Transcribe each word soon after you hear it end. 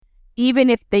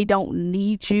even if they don't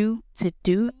need you to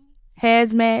do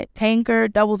hazmat, tanker,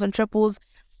 doubles and triples,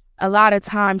 a lot of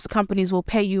times companies will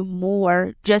pay you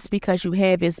more just because you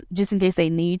have it, just in case they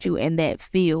need you in that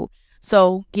field.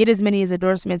 So get as many as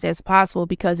endorsements as possible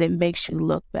because it makes you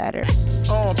look better.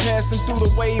 Passing through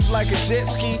the wave like a jet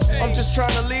ski. I'm just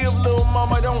trying to live, little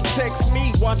mama, don't text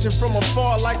me. Watching from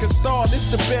afar like a star, this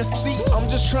the best seat. I'm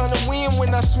just trying to win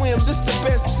when I swim, this the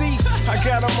best seat. I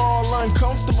got them all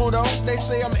uncomfortable though, they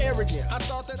say I'm arrogant. I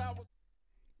thought that I was...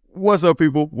 What's up,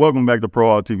 people? Welcome back to Pro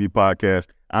All TV Podcast.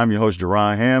 I'm your host,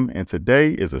 Jerron Ham, and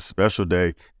today is a special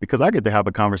day because I get to have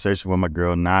a conversation with my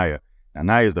girl, Naya. Now,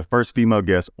 Naya is the first female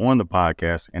guest on the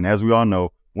podcast, and as we all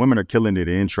know, women are killing it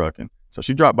in trucking. So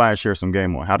she dropped by and shared some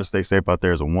game on how to stay safe out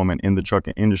there as a woman in the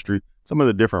trucking industry, some of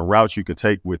the different routes you could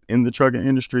take within the trucking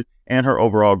industry, and her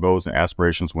overall goals and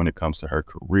aspirations when it comes to her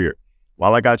career.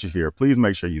 While I got you here, please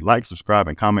make sure you like, subscribe,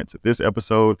 and comment to this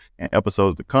episode and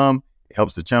episodes to come. It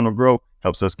helps the channel grow,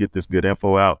 helps us get this good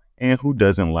info out, and who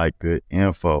doesn't like good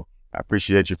info? I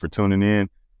appreciate you for tuning in.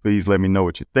 Please let me know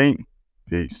what you think.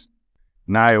 Peace.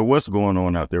 Naya, what's going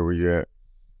on out there where you at?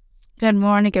 Good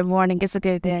morning. Good morning. It's a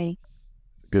good day.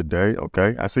 Good day.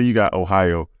 Okay. I see you got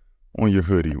Ohio on your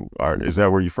hoodie. Is that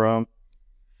where you're from?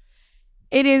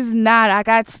 It is not. I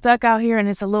got stuck out here and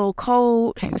it's a little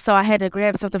cold, so I had to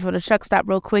grab something from the truck stop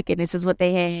real quick, and this is what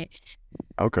they had.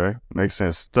 Okay. Makes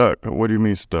sense. Stuck. What do you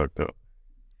mean stuck, though?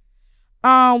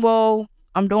 Well,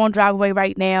 I'm doing driveway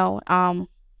right now.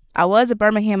 I was in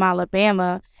Birmingham,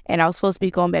 Alabama, and I was supposed to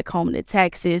be going back home to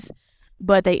Texas,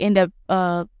 but they end up,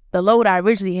 the load I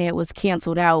originally had was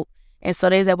canceled out. And so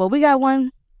they said, well, we got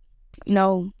one,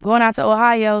 going out to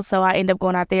Ohio. So I ended up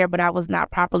going out there, but I was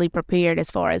not properly prepared as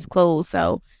far as clothes.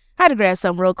 So I had to grab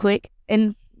something real quick.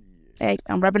 And hey,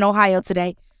 I'm repping Ohio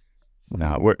today.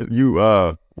 Now,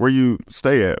 where you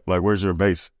stay at? Like, where's your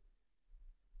base?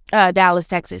 Dallas,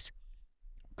 Texas.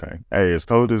 Okay. Hey, as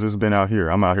cold as it's been out here,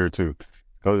 I'm out here too.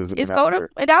 It's colder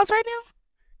in Dallas right now?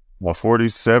 Well,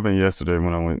 47 yesterday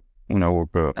when I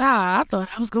woke up. I thought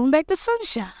I was going back to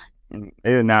sunshine.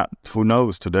 And now, who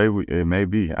knows? Today, it may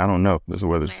be. I don't know. This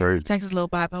weather's crazy. Texas is a little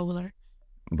bipolar.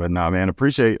 But nah, man,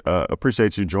 appreciate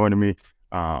you joining me.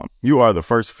 You are the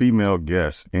first female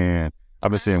guest, and I've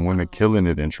been seeing women killing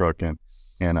it in trucking.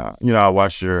 And, I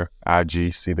watched your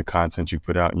IG, see the content you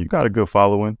put out, and you got a good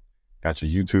following. Got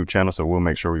your YouTube channel, so we'll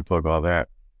make sure we plug all that.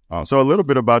 So a little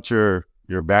bit about your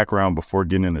background before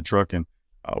getting into trucking.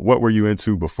 What were you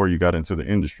into before you got into the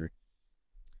industry?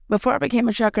 Before I became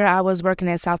a trucker, I was working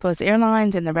at Southwest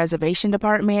Airlines in the reservation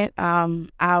department.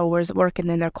 I was working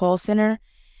in their call center.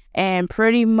 And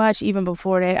pretty much even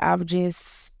before that,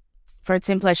 for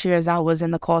 10 plus years, I was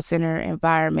in the call center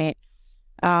environment.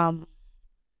 Was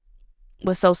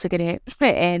so sick of it.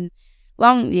 And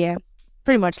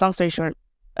pretty much, long story short,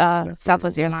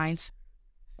 Southwest Airlines.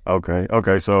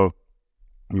 Okay. So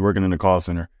you're working in the call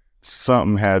center.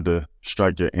 Something had to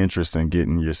strike your interest in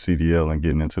getting your CDL and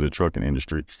getting into the trucking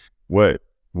industry. What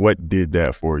did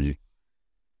that for you?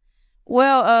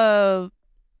 Well,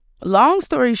 long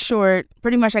story short,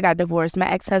 pretty much I got divorced. My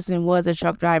ex-husband was a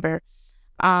truck driver.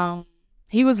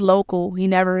 He was local. He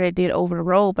never did over the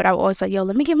road, but I was always like, yo,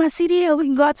 let me get my CDL. We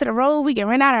can go out to the road. We can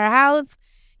rent out our house.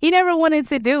 He never wanted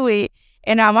to do it.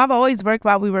 And I've always worked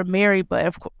while we were married, but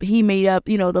of course, he made up,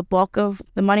 the bulk of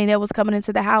the money that was coming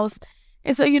into the house.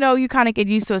 And so, you kind of get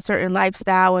used to a certain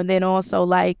lifestyle. And then also,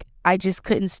 I just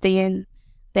couldn't stay in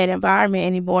that environment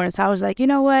anymore. And so I was like, you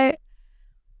know what?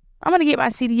 I'm going to get my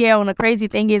CDL. And the crazy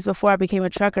thing is, before I became a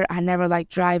trucker, I never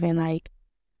liked driving.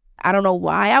 I don't know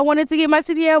why I wanted to get my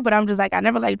CDL, but I'm just I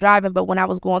never liked driving. But when I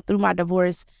was going through my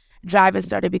divorce, driving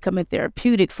started becoming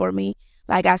therapeutic for me.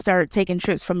 I started taking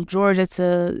trips from Georgia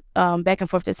to back and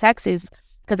forth to Texas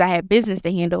because I had business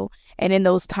to handle. And in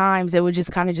those times, it would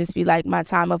just kind of just be my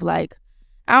time of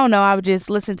I don't know, I would just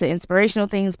listen to inspirational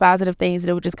things, positive things, and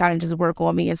it would just kind of just work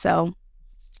on me. And so,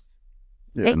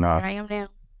 here I am now.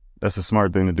 That's a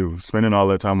smart thing to do. Spending all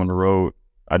that time on the road,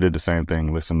 I did the same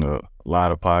thing, listen to a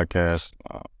lot of podcasts.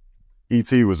 ET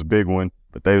was a big one,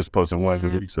 but they was posting one a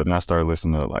week. So then I started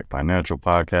listening to financial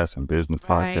podcasts and business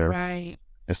podcasts. Right.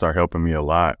 It started helping me a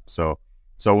lot. So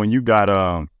when you got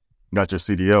your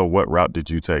CDL, what route did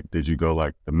you take? Did you go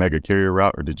the mega carrier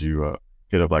route, or did you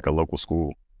hit up a local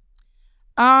school?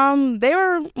 They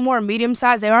were more medium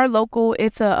sized. They are local.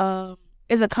 It's a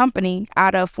company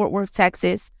out of Fort Worth,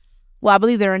 Texas. Well, I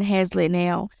believe they're in Hazlet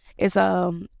now.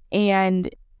 And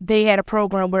they had a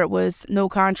program where it was no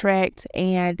contract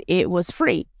and it was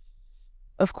free.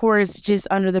 Of course, just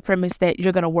under the premise that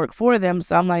you're going to work for them.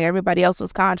 So I'm everybody else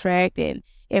was contract, and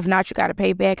if not, you got to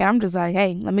pay back. And I'm just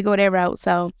hey, let me go that route.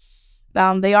 So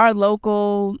They are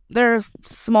local. They're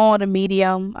small to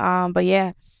medium. But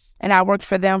yeah, and I worked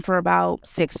for them for about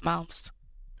 6 months.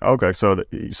 Okay, so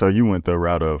you went the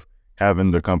route of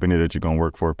having the company that you're gonna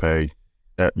work for pay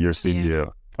at your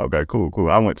CDL. Okay, cool.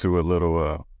 I went to a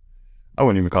little I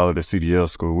wouldn't even call it a CDL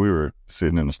school. We were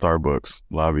sitting in the Starbucks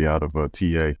lobby out of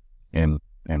TA in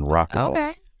Rockville.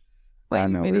 Okay. Wait I a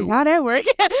know minute, how that work?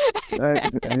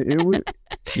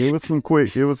 it was some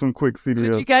quick But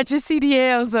CDL. you got your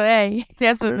CDL, so hey,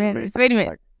 that's what matters. Wait a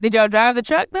minute. Did y'all drive the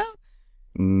truck though?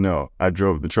 No, I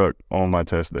drove the truck on my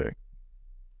test day.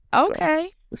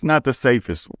 Okay. So it's not the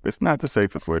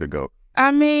safest way to go.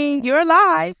 I mean, you're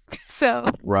alive, so.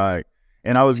 Right.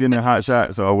 And I was getting a hot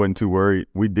shot, so I wasn't too worried.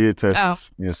 We did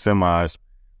test semis,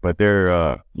 but they're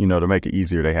to make it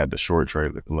easier, they had the short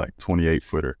trailer, like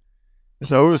 28-footer.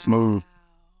 So it was smooth.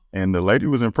 And the lady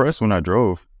was impressed when I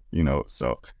drove,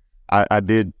 so I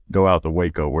did go out to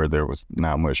Waco where there was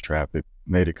not much traffic.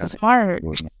 Made it kind of smart.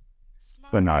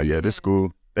 But no, this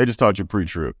school, they just taught you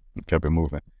pre-trip and kept it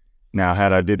moving. Now,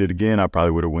 had I did it again, I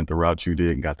probably would have went the route you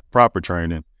did and got the proper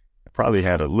training. I probably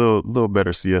had a little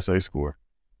better CSA score.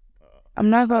 I'm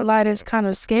not gonna lie, that's kind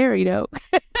of scary though.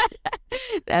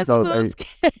 That's a little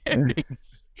scary.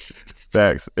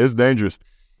 Facts. It's dangerous.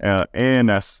 And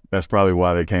that's probably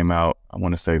why they came out, I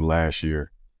want to say last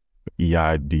year,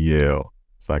 EIDL.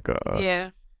 It's like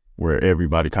where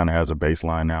everybody kind of has a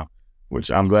baseline now,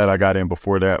 which I'm glad I got in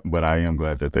before that, but I am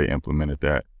glad that they implemented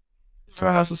that. So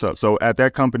that's what's up. So at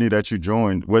that company that you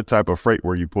joined, what type of freight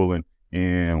were you pulling,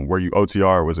 and were you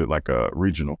OTR, or was it like a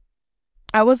regional?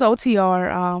 I was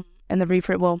OTR and the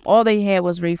reefer. Well, all they had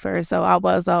was reefer, so I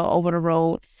was over the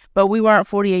road. But we weren't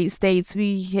 48 states.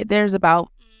 There's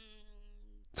about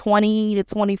 20 to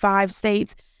 25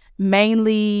 states,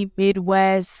 mainly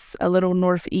Midwest, a little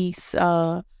Northeast.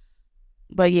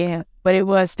 But it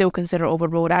was still considered over the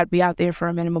road. I'd be out there for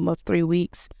a minimum of 3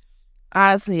 weeks.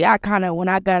 Honestly, when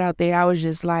I got out there, I was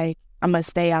just like, I'm going to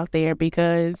stay out there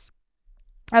because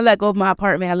I let go of my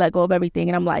apartment. I let go of everything.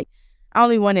 And I'm like, I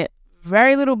only wanted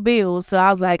very little bills. So I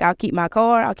was like, I'll keep my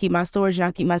car, I'll keep my storage, and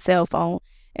I'll keep my cell phone.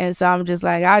 And so I'm just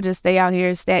like, I'll just stay out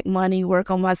here, stack money, work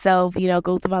on myself,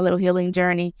 go through my little healing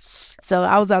journey. So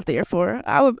I was out there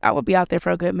I would be out there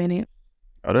for a good minute.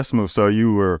 Oh, that's smooth. So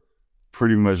you were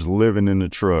pretty much living in the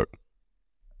truck.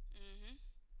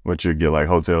 What, you get like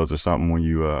hotels or something when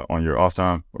you on your off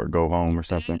time or go home or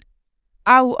something?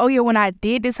 When I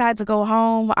did decide to go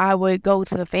home, I would go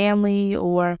to the family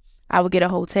or I would get a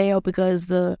hotel because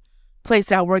the place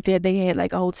that I worked at, they had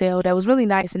like a hotel that was really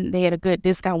nice and they had a good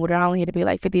discount with it. I only had to pay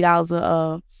like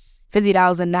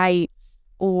 $50 a night,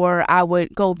 or I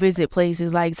would go visit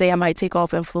places like, say I might take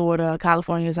off in Florida,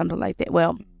 California, or something like that.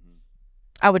 Well,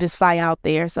 I would just fly out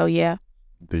there. So yeah.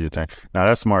 Do your thing. Now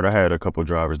that's smart. I had a couple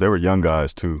drivers. They were young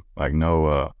guys too, like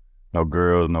no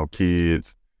girls, no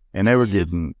kids, and they were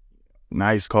getting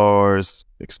nice cars,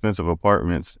 expensive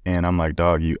apartments. And I'm like,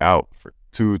 dog, you out for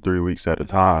 2-3 weeks at a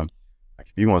time. Like,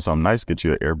 if you want something nice, get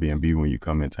you an Airbnb when you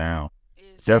come in town.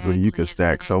 Definitely, you could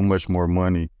stack so much more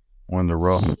money on the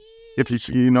road. If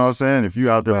you know what I'm saying, if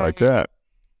you out there like that,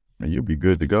 then you'll be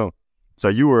good to go. So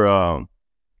you were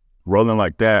rolling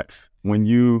like that. When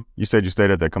you said you stayed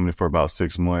at that company for about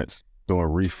 6 months doing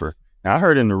reefer. Now, I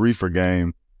heard in the reefer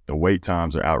game, the wait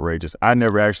times are outrageous. I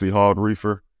never actually hauled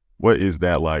reefer. What is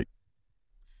that like?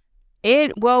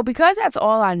 Because that's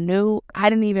all I knew, I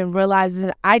didn't even realize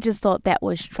it. I just thought that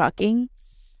was trucking.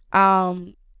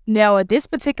 Now, at this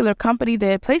particular company,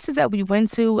 the places that we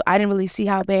went to, I didn't really see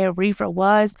how bad reefer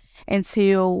was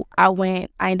until I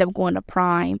ended up going to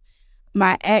Prime.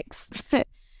 My ex...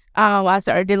 I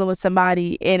started dealing with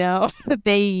somebody,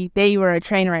 they were a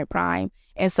trainer at Prime.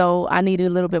 And so I needed a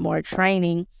little bit more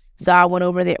training. So I went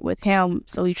over there with him.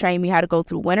 So he trained me how to go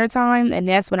through wintertime. And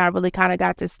that's when I really kind of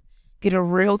got to get a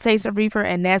real taste of reefer.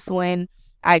 And that's when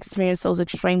I experienced those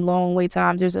extreme long wait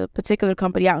times. There's a particular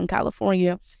company out in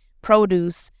California,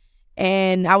 Produce.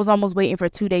 And I was almost waiting for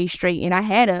 2 days straight. And I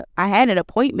had an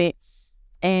appointment.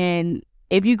 And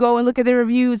if you go and look at the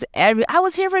reviews, I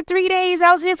was here for 3 days.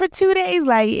 I was here for 2 days.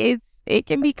 Like it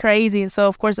can be crazy. And so,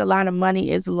 of course, a lot of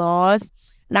money is lost.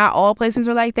 Not all places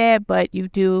are like that, but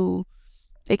it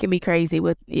can be crazy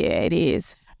it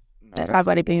is. That's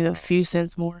probably they pay a few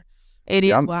cents more. It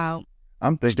is wild.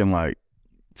 I'm thinking like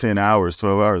 10 hours,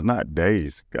 12 hours, not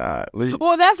days. God.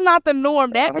 Well, that's not the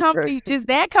norm. That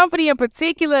company in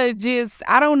particular,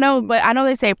 I don't know, but I know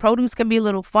they say Produce can be a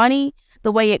little funny.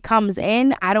 The way it comes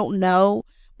in, I don't know.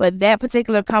 But that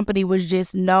particular company was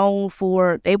just known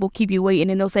for, they will keep you waiting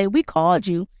and they'll say, we called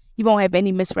you. You won't have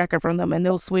any missed record from them. And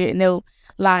they'll swear and they'll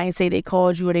lie and say they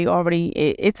called you or they already,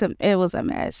 it was a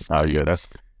mess. Oh yeah,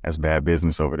 That's bad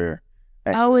business over there.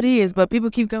 Oh, it is, but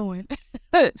people keep going.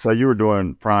 So you were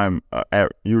doing Prime,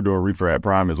 you were doing reefer at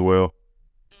Prime as well?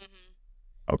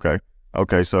 Okay.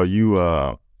 Okay, so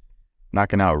you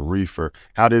knocking out reefer.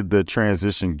 How did the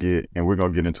transition get, and we're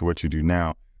going to get into what you do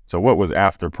now. So what was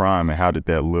after Prime, and how did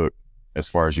that look as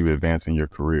far as you advancing your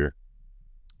career?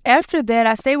 After that,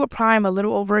 I stayed with Prime a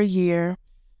little over a year.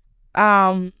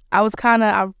 I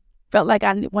felt like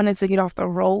I wanted to get off the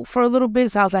road for a little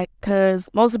bit. So I was like, because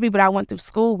most of the people that I went through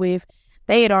school with,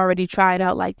 they had already tried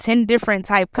out like 10 different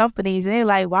type companies. And they're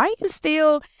like, why are you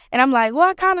still? And I'm like,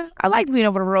 well, I like being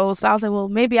over the road. So I was like, well,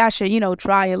 maybe I should,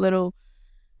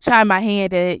 try my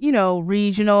hand at,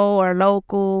 regional or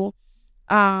local.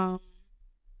 Um,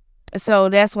 so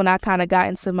that's when I kind of got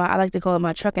into I like to call it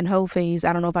my truck and hoe phase.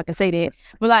 I don't know if I can say that,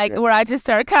 but like where I just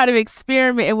started kind of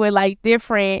experimenting with like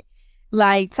different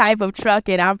like type of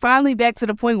trucking. I'm finally back to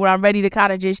the point where I'm ready to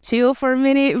kind of just chill for a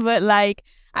minute. But like,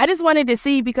 I just wanted to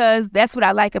see, because that's what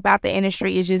I like about the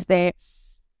industry is just that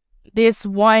this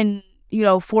one,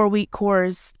 4-week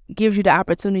course gives you the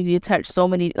opportunity to touch so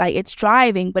many, like it's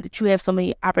driving, but you have so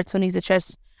many opportunities to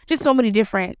just so many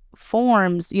different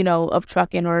forms, of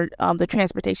trucking or the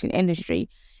transportation industry.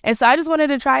 And so I just wanted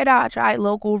to try it out. I tried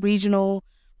local, regional,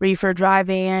 reefer,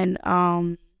 drive-in.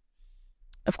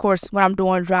 Of course, when I'm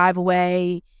doing drive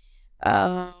away,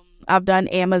 I've done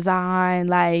Amazon,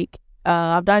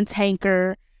 I've done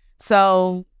tanker.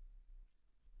 So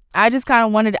I just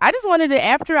wanted to,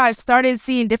 after I started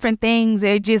seeing different things,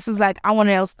 it just was like, I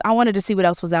wanted to see what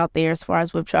else was out there as far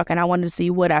as with trucking. I wanted to see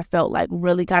what I felt like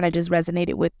really kind of just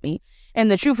resonated with me. And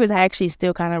the truth is, I actually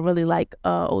still kind of really like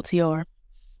OTR.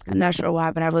 I'm not sure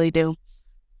why, but I really do.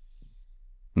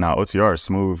 No, OTR is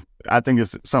smooth. I think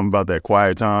it's something about that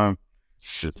quiet time.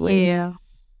 Yeah,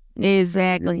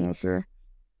 exactly. And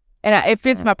it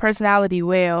fits my personality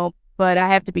well, but I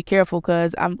have to be careful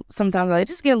because I'm sometimes like,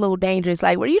 just get a little dangerous.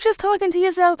 Like, were you just talking to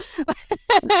yourself?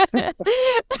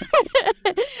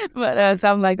 But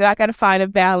so I'm like, I got to find a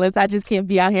balance. I just can't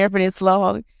be out here for this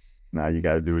long. Nah, you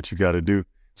got to do what you got to do.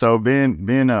 So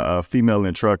being a female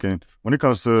in trucking, when it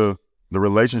comes to the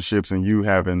relationships and you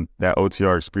having that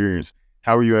OTR experience,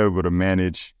 how are you able to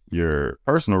manage your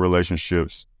personal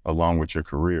relationships along with your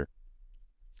career?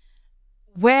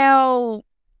 Well,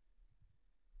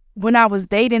 when I was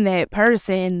dating that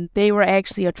person, they were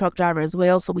actually a truck driver as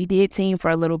well. So we did team for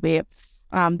a little bit.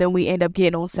 Then we end up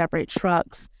getting on separate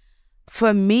trucks.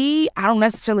 For me, I don't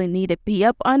necessarily need to be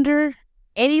up under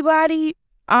anybody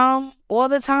all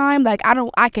the time. Like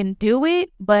I can do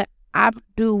it, but I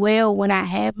do well when I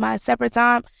have my separate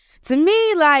time. To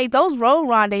me, like those road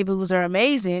rendezvous are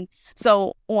amazing.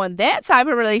 So on that type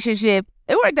of relationship,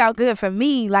 it worked out good for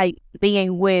me, like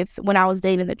being with when I was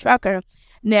dating the trucker.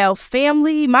 Now,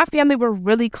 my family were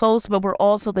really close, but we're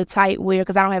also the type where,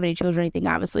 because I don't have any children or anything,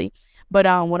 obviously, but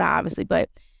but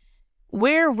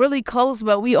we're really close,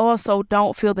 but we also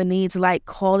don't feel the need to like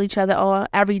call each other all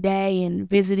every day and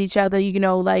visit each other,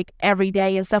 like every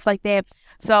day and stuff like that.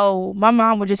 So my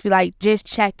mom would just be like, just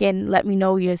check in, let me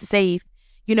know you're safe,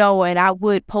 and I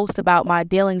would post about my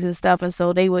dealings and stuff. And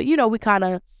so they would, we kind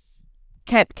of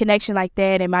kept connection like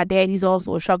that. And my dad, he's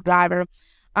also a truck driver.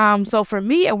 So for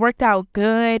me, it worked out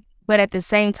good. But at the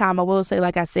same time, I will say,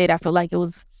 like I said, I feel like it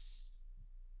was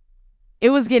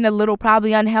getting a little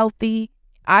probably unhealthy.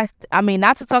 I mean,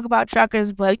 not to talk about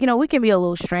truckers, but we can be a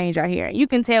little strange out here. You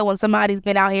can tell when somebody's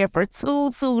been out here for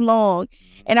too long,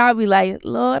 and I'll be like,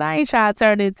 Lord, I ain't trying to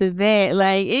turn into that.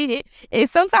 Like it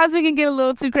sometimes we can get a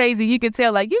little too crazy. You can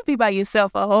tell, like, you be by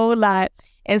yourself a whole lot,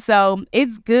 and so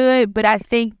it's good. But I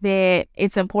think that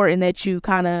it's important that you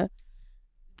kind of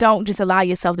don't just allow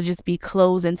yourself to just be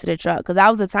closed into the truck. Because I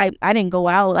was the type, I didn't go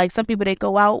out. Like some people, they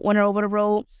go out when they're over the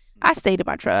road. I stayed in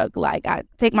my truck. Like I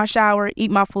take my shower, eat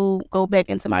my food, go back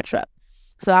into my truck.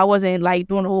 So I wasn't like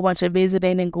doing a whole bunch of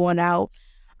visiting and going out.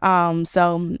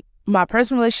 So my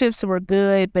personal relationships were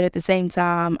good, but at the same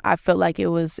time, I felt like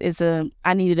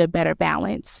I needed a better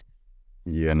balance.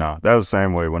 Yeah, no, that was the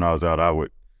same way when I was out.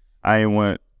 I ain't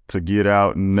want to get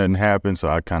out and nothing happened, so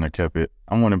I kind of kept it.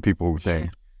 I'm one of them people who think,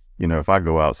 if I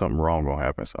go out, something wrong gonna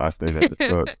happen. So I stayed at the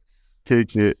truck,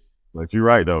 kicked it. But you're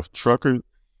right though, truckers.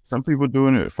 Some people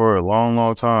doing it for a long,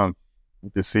 long time.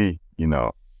 You can see, Yeah.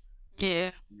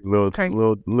 little different.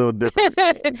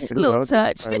 Little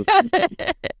touch.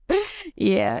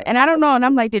 Yeah. And I don't know. And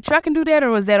I'm like, did trucking do that, or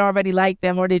was that already like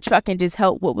them, or did trucking just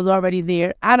help what was already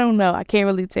there? I don't know. I can't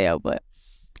really tell, but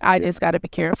I just got to be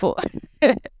careful.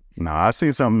 No, I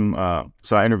seen something.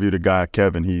 So I interviewed a guy,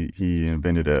 Kevin. He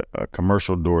invented a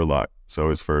commercial door lock.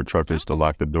 So it's for truckers to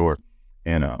lock the door.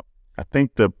 And I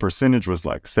think the percentage was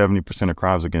like 70% of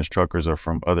crimes against truckers are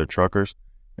from other truckers.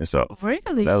 And so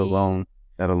Really? that alone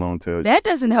tells you. That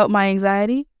doesn't help my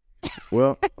anxiety.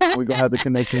 Well, we're gonna have to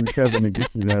connect you with Kevin and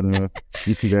get you that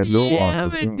little Yeah,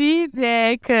 walk. I need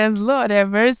that, cause Lord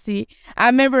have mercy. I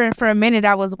remember for a minute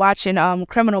I was watching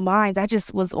Criminal Minds. I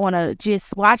just was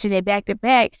just watching it back to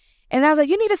back, and I was like,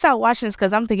 you need to stop watching this,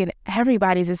 cause I'm thinking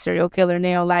everybody's a serial killer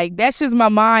now. Like that's just my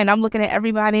mind. I'm looking at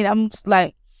everybody, and I'm just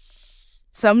like,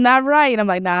 something not right. And I'm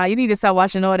like, nah, you need to stop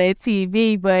watching all that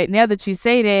TV. But now that you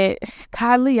say that,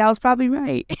 golly, I was probably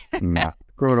right. Nah,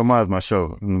 Criminal Minds, my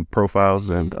show, profiles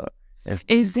and.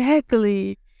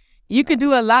 Exactly. You could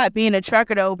do a lot being a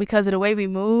trucker though, because of the way we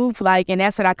move. Like, and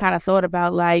that's what I kind of thought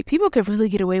about. Like, people could really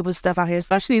get away with stuff out here,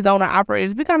 especially these owner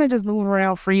operators. We kind of just move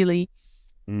around freely.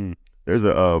 There's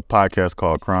a podcast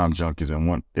called Crime Junkies,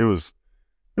 and it was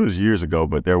years ago,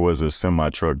 but there was a semi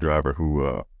truck driver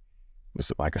who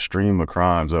was like a stream of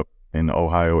crimes up in the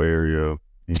Ohio area,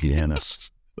 Indiana,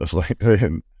 stuff like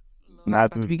that.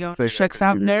 Not to be going say shucks,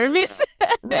 I'm nervous.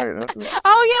 Right,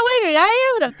 oh yeah, wait a minute,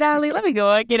 I am in a family. Let me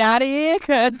go and get out of here.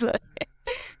 Cause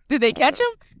did they catch him?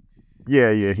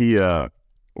 Yeah. He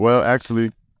well,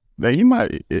 actually, he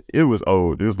might. It was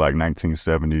old. It was like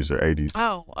 1970s or 80s.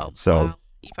 Oh. So, wow.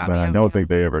 but I don't think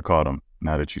they ever caught him.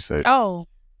 Now that you say it. Oh.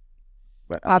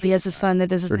 But Bobby has a son that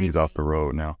doesn't. Sure, he's off the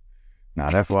road now. Nah,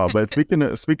 that's wild. But speaking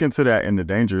to that and the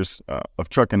dangers of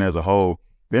trucking as a whole,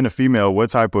 being a female,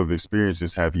 what type of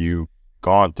experiences have you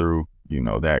gone through,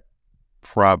 that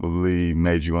probably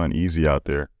made you uneasy out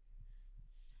there?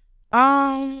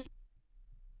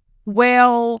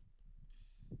 Well,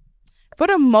 for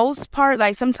the most part,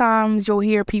 like sometimes you'll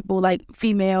hear people, like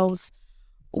females,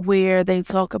 where they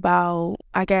talk about,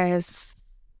 I guess,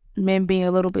 men being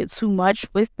a little bit too much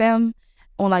with them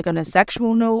on a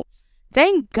sexual note.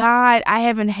 Thank God I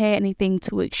haven't had anything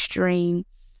too extreme.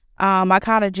 I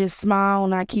kind of just smile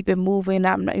and I keep it moving.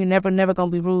 You're never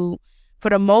gonna be rude. For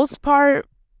the most part,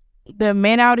 the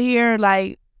men out here,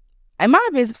 like in my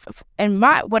business,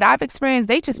 what I've experienced,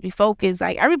 they just be focused.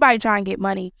 Like everybody trying to get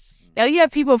money. Now you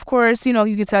have people, of course, you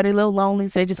can tell they're a little lonely,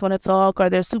 so they just want to talk, or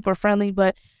they're super friendly.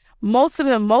 But most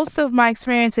of my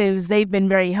experiences, they've been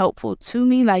very helpful to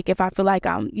me. Like if I feel like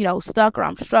I'm, stuck or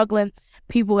I'm struggling,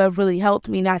 people have really helped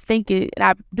me. And I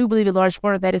do believe a large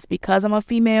part of that is because I'm a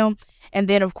female. And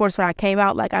then, of course, when I came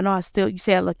out, like I know you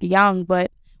say I look young,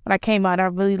 but when I came out, I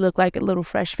really looked like a little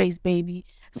fresh-faced baby.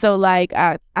 So, like,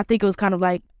 I think it was kind of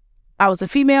like I was a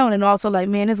female, and then also like,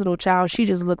 man, this little child, she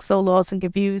just looks so lost and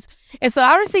confused. And so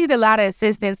I received a lot of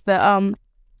assistance. The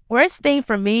worst thing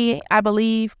for me, I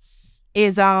believe,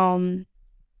 is I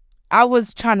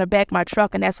was trying to back my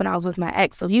truck, and that's when I was with my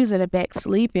ex. So he was in the back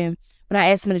sleeping. When I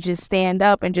asked him to just stand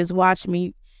up and just watch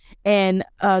me, and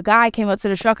a guy came up to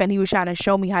the truck and he was trying to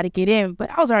show me how to get in, but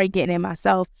I was already getting in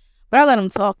myself. But I let him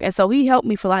talk, and so he helped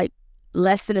me for like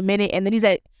less than a minute, and then he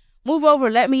said, "Move over,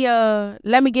 let me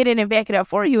get in and back it up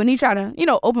for you." And he tried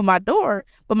to open my door,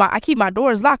 but I keep my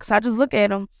doors locked, so I just look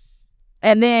at him,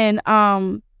 and then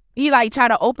he like tried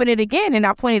to open it again, and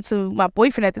I pointed to my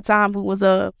boyfriend at the time who was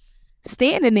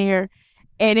standing there.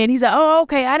 And then he's like, "Oh,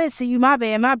 okay, I didn't see you. My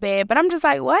bad." But I'm just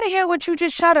like, why the hell would you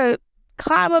just try to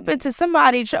climb up into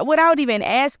somebody without even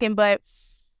asking? But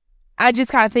I just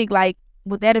kind of think, like,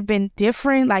 would that have been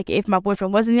different? Like, if my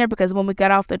boyfriend wasn't there? Because when we got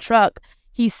off the truck,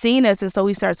 he seen us. And so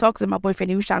we started talking to my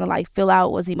boyfriend. He was trying to, like, fill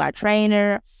out, was he my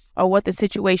trainer or what the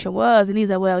situation was? And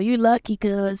he's like, well, you lucky,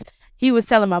 because he was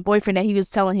telling my boyfriend that he was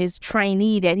telling his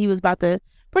trainee that he was about to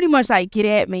pretty much, like, get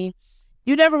at me.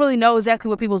 You never really know exactly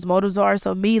what people's motives are.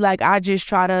 So me, like, I just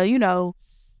try to,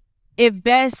 if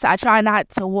best, I try not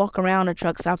to walk around the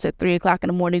truck stops at 3:00 in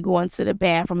the morning, going to the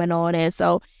bathroom and all that.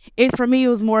 So for me, it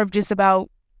was more of just about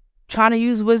trying to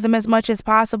use wisdom as much as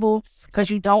possible,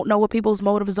 because you don't know what people's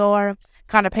motives are.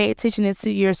 Kind of pay attention to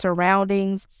your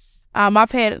surroundings. I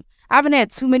haven't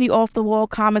had too many off the wall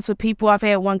comments with people. I've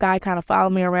had one guy kind of follow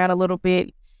me around a little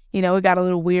bit. It got a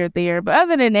little weird there. But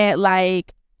other than that,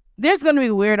 like, there's going to be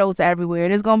weirdos everywhere.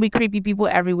 There's going to be creepy people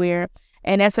everywhere.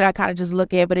 And that's what I kind of just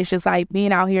look at. But it's just like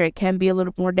being out here, it can be a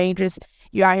little more dangerous.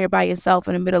 You're out here by yourself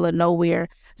in the middle of nowhere.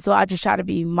 So I just try to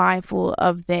be mindful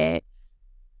of that,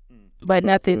 but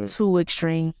nothing too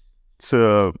extreme.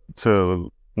 To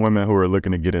women who are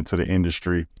looking to get into the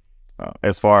industry,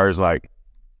 as far as like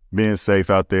being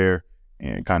safe out there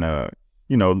and kind of,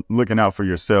 looking out for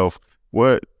yourself,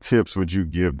 what tips would you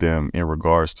give them in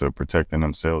regards to protecting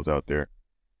themselves out there?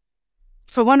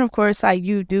 For one, of course, like,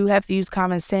 you do have to use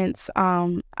common sense.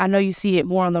 I know you see it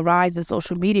more on the rise of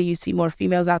social media. You see more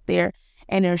females out there,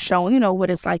 and they're showing, what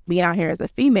it's like being out here as a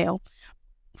female.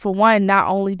 For one, not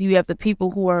only do you have the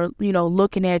people who are,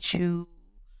 looking at you,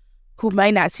 who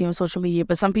might not see you on social media,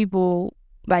 but some people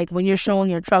like when you're showing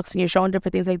your trucks and you're showing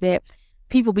different things like that,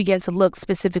 people begin to look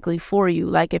specifically for you.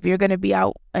 Like if you're going to be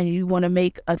out and you want to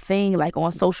make a thing like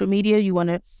on social media, you want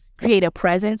to create a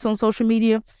presence on social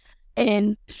media,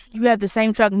 and you have the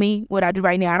same truck, what I do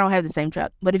right now, I don't have the same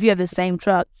truck, but if you have the same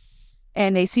truck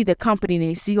and they see the company and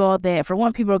they see all that, for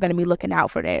one, people are going to be looking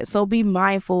out for that. So be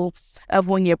mindful of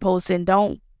when you're posting.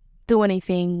 Don't do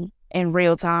anything in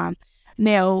real time.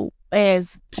 Now,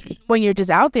 as when you're just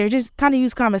out there, just kind of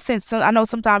use common sense. So I know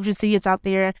sometimes you see it's out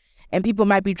there and people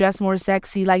might be dressed more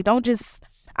sexy. Like,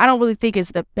 I don't really think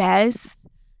it's the best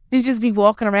to just be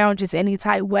walking around just any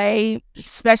type way,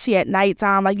 especially at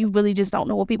nighttime. Like, you really just don't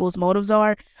know what people's motives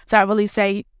are. So I really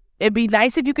say it'd be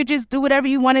nice if you could just do whatever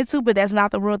you wanted to, but that's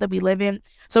not the world that we live in.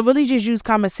 So really just use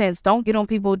common sense. Don't get on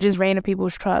just random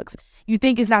people's trucks. You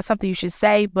think it's not something you should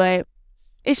say, but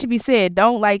it should be said.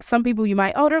 Don't, like, some people you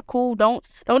might, oh, they're cool. Don't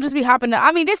just be hopping.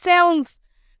 I mean, this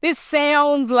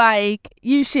sounds like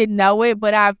you should know it,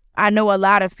 but I know a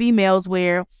lot of females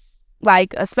where,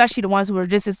 like, especially the ones who are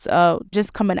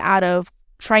just coming out of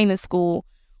training school,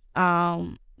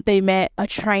 they met a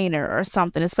trainer or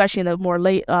something, especially in the more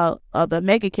late the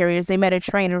mega carriers. They met a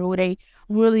trainer who they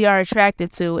really are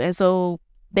attracted to, and so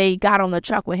they got on the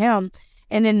truck with him,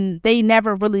 and then they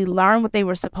never really learned what they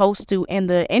were supposed to in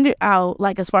the end,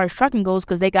 like as far as trucking goes,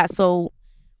 because they got so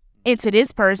into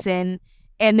this person,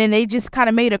 and then they just kind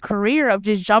of made a career of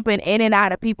just jumping in and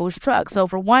out of people's trucks. So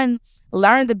for one,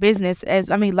 learn the business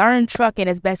learn trucking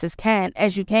as best as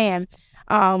you can.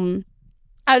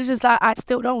 I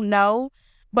still don't know,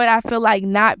 but I feel like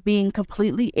not being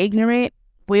completely ignorant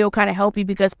will kind of help you,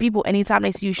 because people, anytime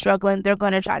they see you struggling, they're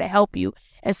going to try to help you.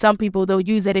 And some people, they'll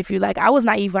use it. If you're like, I was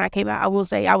naive when I came out. I will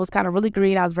say I was kind of really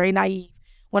green. I was very naive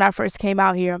when I first came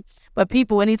out here. But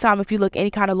people, anytime if you look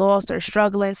any kind of lost or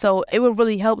struggling, so it would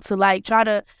really help to like try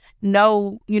to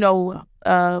know, you're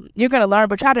going to learn,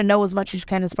 but try to know as much as you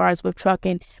can as far as with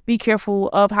trucking. Be careful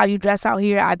of how you dress out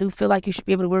here. I do feel like you should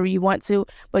be able to wear where you want to,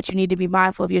 but you need to be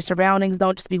mindful of your surroundings.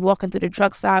 Don't just be walking through the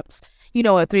truck stops, at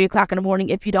 3:00 in the morning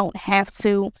if you don't have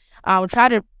to. Try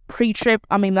to pre-trip,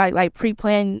 like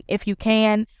pre-plan if you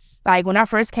can. Like when I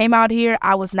first came out here,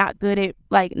 I was not good at,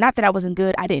 like, not that I wasn't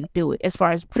good, I didn't do it as far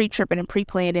as pre-tripping and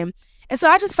pre-planning. And so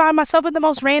I just find myself at the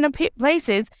most random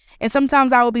places. And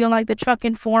sometimes I would be on like the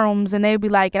trucking forums and they'd be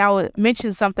like, and I would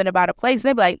mention something about a place. And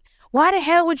they'd be like, why the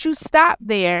hell would you stop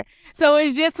there? So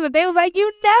it's just that they was like,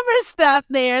 you never stop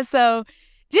there. So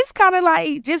just kind of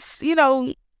like,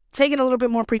 taking a little bit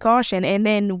more precaution. And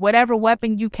then whatever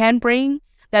weapon you can bring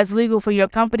that's legal for your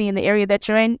company in the area that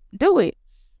you're in, do it.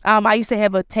 I used to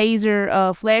have a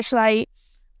taser flashlight.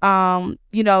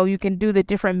 You can do the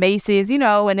different maces, and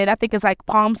then I think it's like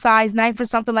palm size knife or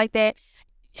something like that.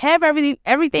 Have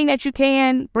everything that you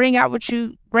can, bring it out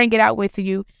with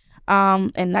you.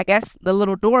 And I guess the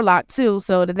little door lock too,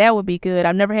 so that would be good.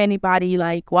 I've never had anybody,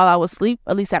 like, while I was asleep,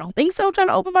 at least I don't think so, trying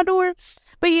to open my door.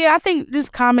 But yeah, I think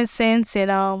just common sense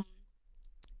and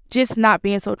just not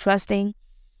being so trusting.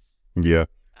 Yeah.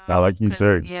 Now, like you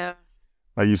say,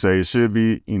 it should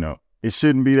be, it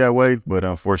shouldn't be that way, but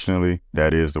unfortunately,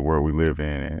 that is the world we live in,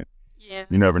 and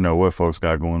you never know what folks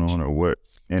got going on or what.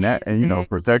 And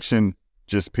protection,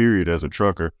 just period, as a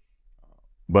trucker.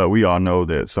 But we all know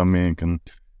that some men can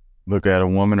look at a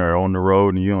woman or on the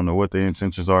road, and you don't know what their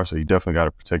intentions are. So you definitely got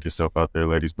to protect yourself out there,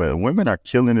 ladies. But women are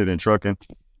killing it in trucking.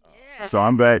 Yeah. So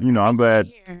I'm glad.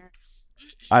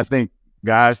 I think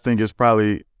guys think it's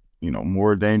probably,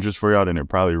 more dangerous for y'all than it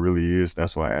probably really is.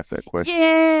 That's why I asked that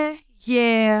question.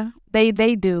 Yeah, they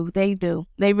do.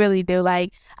 They really do.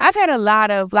 Like, I've had a lot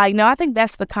of, like, no, I think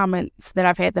that's the comments that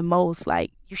I've had the most.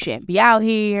 Like, you shouldn't be out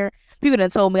here. People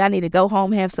done told me I need to go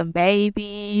home, have some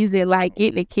babies, and like get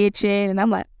in the kitchen. And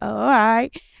I'm like, oh, all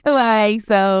right. Like,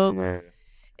 so,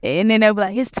 and then they'll be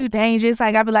like, it's too dangerous.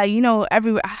 Like, I'll be like,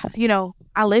 everywhere,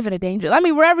 I live in a danger.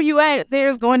 Wherever you at,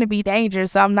 there's going to be danger.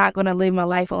 So I'm not going to live my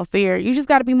life on fear. You just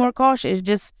got to be more cautious.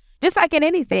 Just like in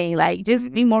anything, like,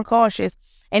 just be more cautious.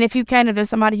 And if you can, if there's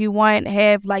somebody you want,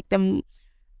 have like them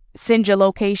send your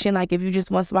location. Like, if you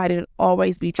just want somebody to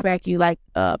always be tracking you, like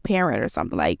a parent or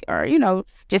something, like, or,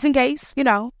 just in case,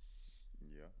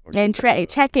 and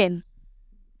check in.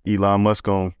 Elon Musk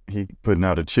he putting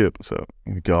out a chip, so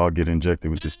we can all get injected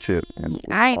with this chip. And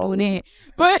I ain't doing it,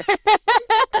 but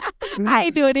I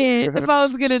ain't doing it if I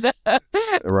was good enough.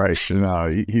 Right.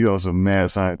 No, he on some mad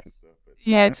scientist stuff.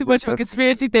 Yeah, too much of a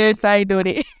conspiracy theorist. I ain't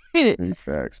doing it.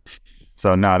 Facts.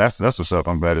 So that's what's up.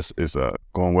 I'm glad it's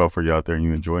going well for you out there and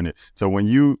you enjoying it. So when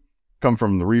you come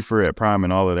from the reefer at Prime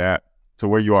and all of that to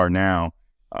where you are now,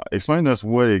 explain to us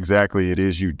what exactly it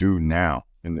is you do now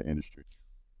in the industry.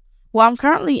 Well, I'm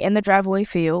currently in the driveway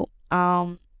field.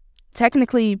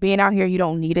 technically being out here, you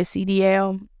don't need a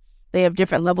CDL. They have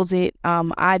different levels.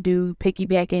 I do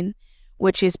piggybacking,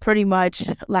 which is pretty much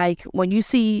like when you'll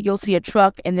see a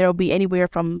truck and there'll be anywhere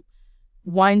from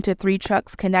 1 to 3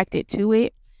 trucks connected to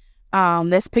it.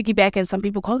 That's piggybacking. Some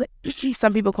people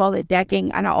call it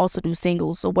decking, and I also do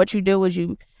singles. So what you do is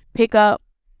you pick up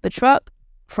the truck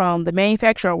from the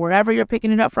manufacturer, wherever you're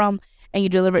picking it up from, and you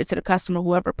deliver it to the customer,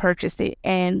 whoever purchased it.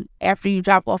 And after you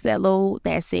drop off that load,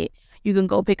 that's it. You can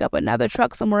go pick up another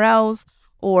truck somewhere else,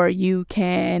 or you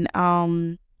can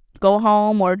go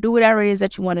home or do whatever it is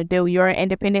that you want to do. You're an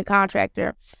independent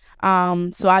contractor.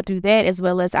 So I do that, as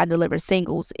well as I deliver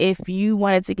singles. If you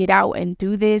wanted to get out and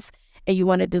do this and you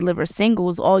want to deliver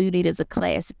singles, all you need is a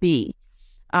Class B.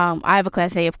 I have a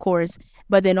Class A, of course,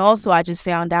 but then also I just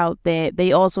found out that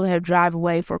they also have drive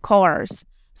away for cars.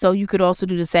 So you could also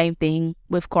do the same thing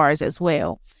with cars as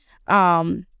well.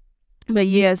 But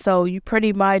yeah, so you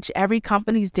pretty much, every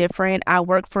company's different. I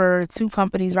work for 2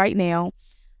 companies right now.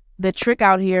 The trick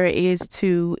out here is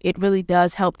it really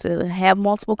does help to have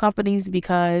multiple companies,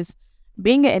 because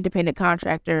being an independent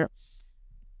contractor,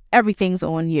 everything's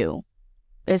on you.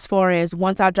 As far as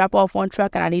once I drop off one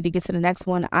truck and I need to get to the next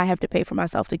one, I have to pay for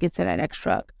myself to get to that next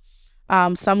truck.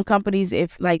 Some companies,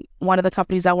 if like one of the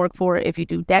companies I work for, if you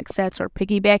do deck sets or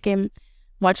piggybacking,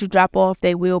 once you drop off,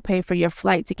 they will pay for your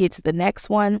flight to get to the next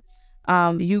one.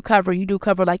 You do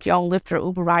cover like your own Lyft or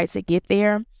Uber rides to get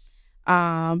there.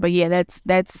 But yeah,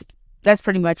 that's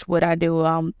pretty much what I do.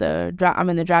 I'm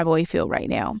in the drive away field right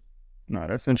now. No,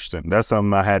 that's interesting. That's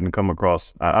something I hadn't come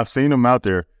across. I've seen them out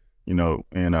there,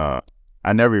 and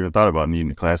I never even thought about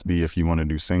needing a Class B if you want to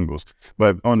do singles.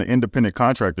 But on the independent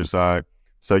contractor side,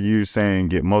 so you saying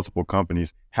get multiple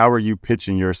companies, how are you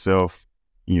pitching yourself,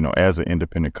 as an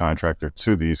independent contractor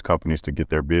to these companies to get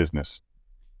their business?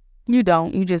 You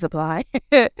just apply.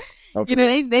 Okay.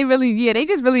 They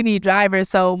just really need drivers.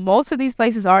 So most of these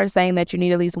places are saying that you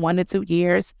need at least 1 to 2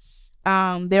 years.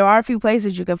 There are a few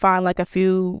places you can find like a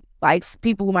few, like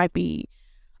people who might be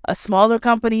a smaller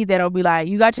company that'll be like,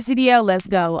 you got your CDL, let's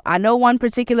go. I know one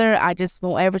particular, I just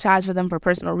won't advertise for them for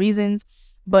personal reasons,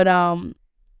 but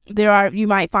you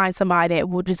might find somebody that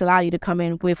will just allow you to come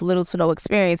in with little to no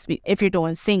experience if you're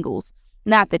doing singles,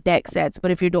 not the deck sets,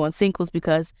 but if you're doing singles,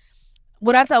 because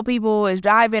what I tell people is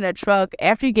driving a truck,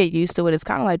 after you get used to it, it's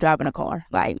kind of like driving a car.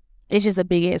 Like, it's just a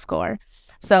big ass car.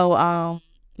 So,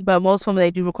 but most of them, they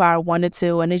do require 1 to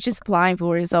 2, and it's just applying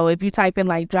for it. So if you type in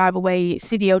like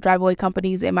CDL drive away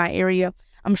companies in my area,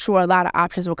 I'm sure a lot of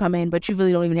options will come in, but you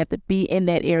really don't even have to be in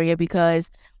that area, because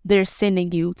they're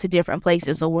sending you to different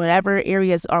places. So whatever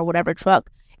areas or whatever truck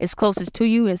is closest to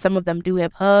you, and some of them do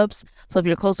have hubs. So if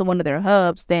you're close to one of their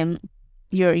hubs, then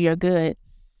you're good.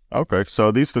 Okay,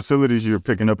 so these facilities you're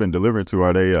picking up and delivering to,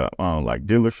 are they like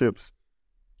dealerships?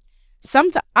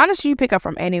 Honestly, you pick up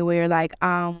from anywhere. Like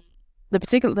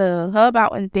the hub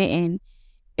out in Denton,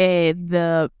 is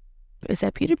that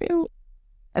Peterbilt?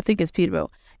 I think it's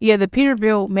Peterbilt. Yeah, the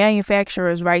Peterbilt manufacturer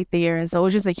is right there, and so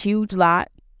it's just a huge lot.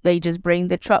 They just bring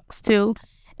the trucks to,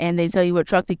 and they tell you what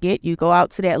truck to get. You go out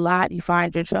to that lot, you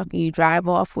find your truck, and you drive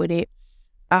off with it.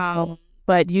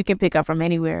 But you can pick up from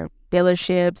anywhere,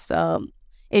 dealerships.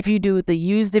 If you do the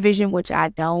used division, which I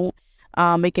don't,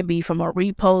 it can be from a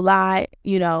repo lot,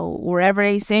 wherever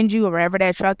they send you or wherever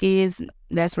that truck is,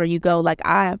 that's where you go. Like,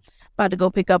 I'm about to go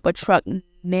pick up a truck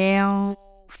now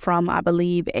from, I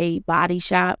believe, a body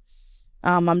shop.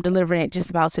 I'm delivering it just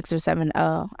about 6 or 7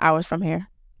 hours from here.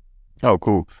 Oh,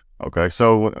 cool. Okay,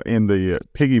 so in the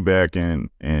piggyback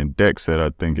and deck set, I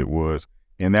think it was,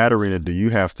 in that arena, do you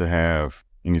have to have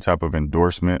any type of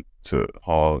endorsement to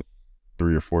haul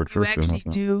 3 or 4 trips? You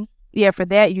actually do. Yeah, for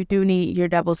that, you do need your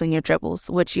doubles and your triples,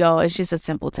 which, it's just a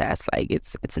simple test. Like,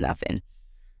 it's nothing.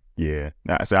 Yeah.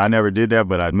 Now, so I never did that,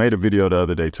 but I made a video the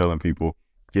other day telling people,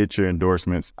 get your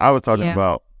endorsements. I was talking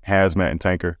about hazmat and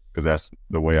tanker, because that's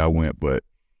the way I went, but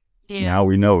now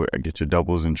we know, get your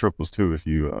doubles and triples too if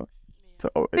you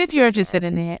if you're interested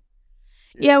in that.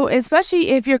 Yeah, well, especially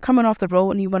if you're coming off the road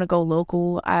and you want to go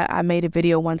local. I made a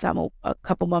video one time a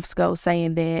couple months ago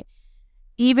saying that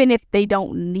even if they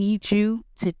don't need you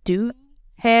to do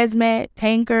hazmat,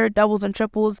 tanker, doubles and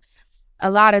triples,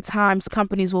 a lot of times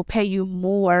companies will pay you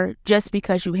more just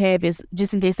because you have it,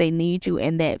 just in case they need you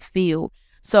in that field.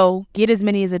 So get as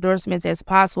many endorsements as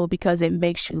possible, because it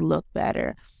makes you look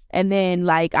better. And then,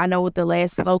 like, I know with the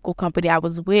last local company I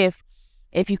was with,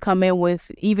 if you come in with,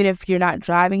 even if you're not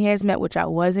driving hazmat, which I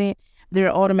wasn't,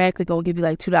 they're automatically going to give you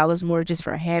like $2 more just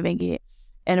for having it.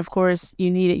 And of course,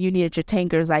 you needed your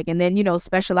tankers, like, and then,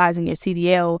 specializing your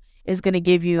CDL is going to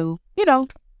give you,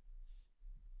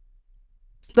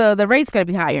 the rate's going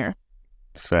to be higher.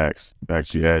 Facts.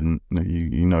 You had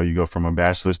you know you go from a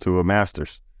bachelor's to a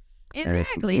master's.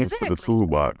 Exactly. For the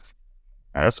toolbox.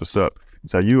 That's what's up.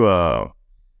 So you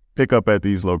pick up at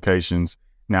these locations.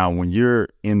 Now, when you're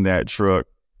in that truck,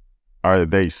 are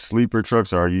they sleeper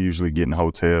trucks or are you usually getting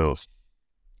hotels?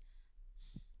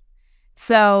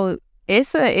 So it's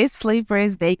sleeper,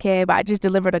 it's day cab. I just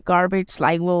delivered a garbage,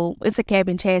 it's a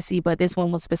cabin chassis, but this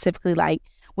one was specifically like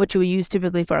what you would use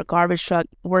typically for a garbage truck.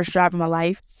 Worst drive of my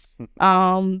life.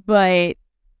 But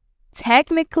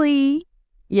technically,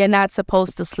 you're not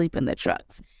supposed to sleep in the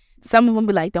trucks. Some of them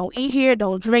be like, don't eat here,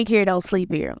 don't drink here, don't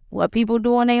sleep here. What people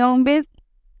do on their own business,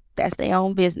 that's their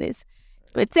own business.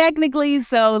 But technically,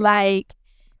 so like,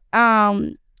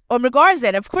 in regards to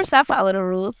that, of course I follow the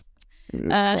rules.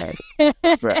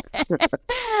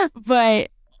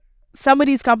 But some of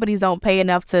these companies don't pay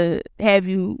enough to have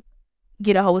you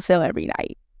get a hotel every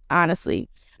night, honestly.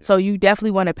 So you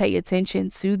definitely want to pay attention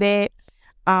to that.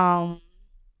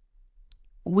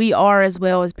 We are, as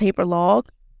well as paper log,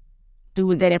 do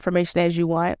with that information as you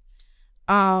want.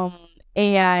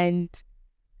 And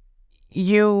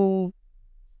you,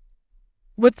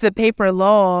 with the paper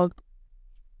log,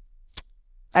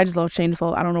 I just lost chain of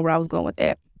thought. I don't know where I was going with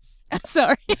that.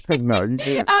 Sorry. No, you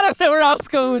did. I don't know where I was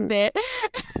going with that.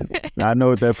 I know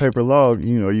with that paper log,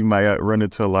 you know, you might run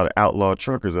into a lot of outlaw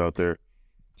truckers out there.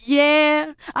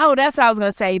 Yeah. Oh, that's what I was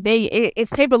going to say.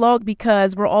 It's paper log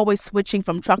because we're always switching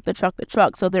from truck to truck to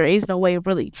truck. So there is no way of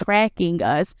really tracking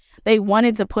us. They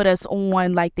wanted to put us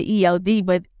on like the ELD,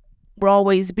 but we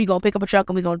going to pick up a truck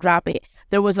and we're going to drop it.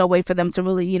 There was no way for them to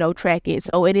really, you know, track it.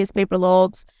 So it is paper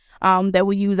logs that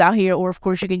we use out here. Or of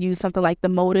course you can use something like the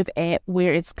Motive app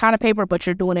where it's kind of paper, but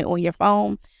you're doing it on your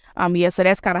phone. Yeah, so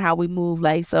that's kind of how we move.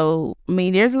 Like, so, I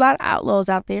mean, there's a lot of outlaws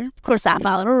out there. Of course, I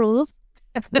follow the rules.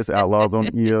 There's outlaws on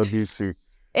ELD too.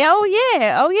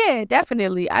 Oh yeah,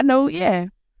 definitely. I know, yeah.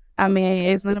 I mean,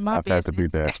 it's none of my business.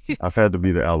 I've had to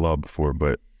be the outlaw before,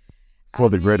 but for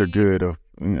the greater good of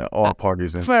all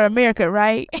parties. For America,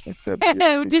 right?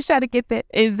 Just try to get that.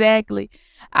 Exactly.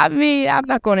 I mean, I'm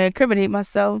not going to incriminate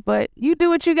myself, but you do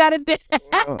what you got to do.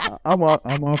 I'm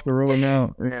off the road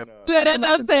now. And, that's what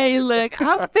I'm saying. Look,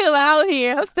 I'm still out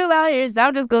here. So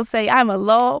I'm just going to say I'm a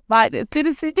law-abiding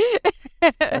citizen.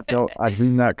 I do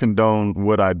not condone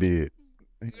what I did.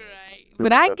 Right.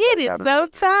 But I get it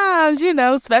sometimes, you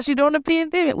know, especially during the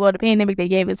pandemic. Well, the pandemic, they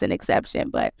gave us an exception,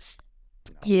 but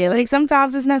yeah, like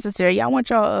sometimes it's necessary. Y'all want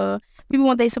people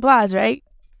want their supplies, right?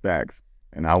 Facts.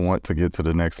 And I want to get to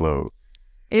the next load.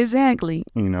 Exactly.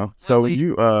 You know, so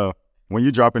when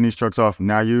you dropping these trucks off,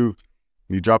 now you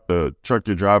drop the truck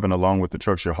you're driving along with the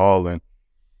trucks you're hauling.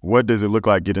 What does it look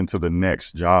like getting to the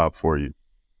next job for you?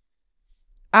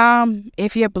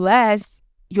 If you're blessed,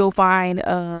 you'll find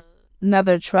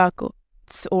another truck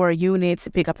or a unit to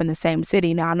pick up in the same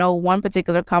city. Now, I know one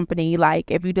particular company,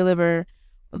 like if you deliver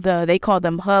they call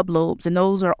them hub loops, and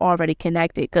those are already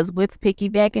connected, because with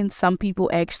piggybacking, some people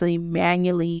actually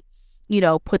manually, you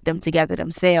know, put them together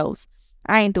themselves.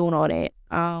 I ain't doing all that.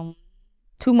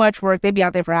 Too much work. They be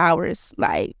out there for hours.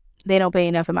 Like, they don't pay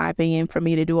enough, in my opinion, for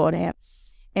me to do all that.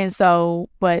 And so,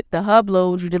 but the hub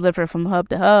loads, you deliver from hub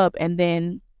to hub, and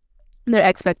then their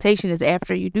expectation is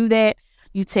after you do that,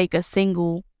 you take a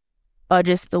single,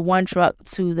 just the one truck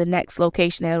to the next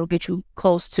location that'll get you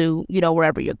close to, you know,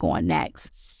 wherever you're going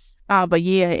next. But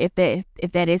yeah, if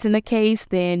that isn't the case,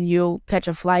 then you'll catch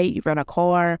a flight, you rent a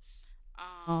car,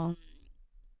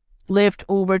 Lyft,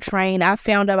 Uber, train. I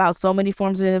found out about so many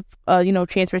forms of,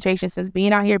 transportation since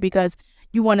being out here, because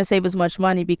you want to save as much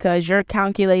money because you're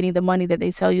calculating the money that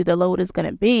they tell you the load is going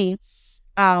to be.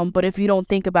 But if you don't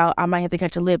think about, I might have to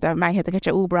catch a Lyft, I might have to catch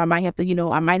an Uber, I might have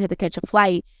to catch a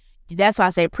flight. That's why I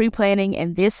say pre-planning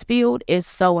in this field is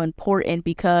so important,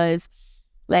 because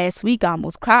last week I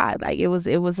almost cried. Like, it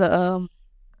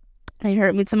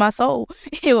hurt me to my soul.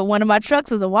 One of my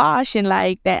trucks was a wash, and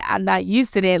like that, I'm not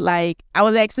used to that. Like, I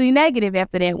was actually negative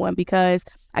after that one, because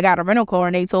I got a rental car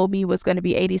and they told me it was going to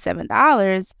be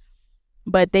 $87,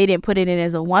 but they didn't put it in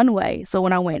as a one-way. So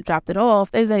when I went and dropped it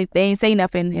off, they ain't say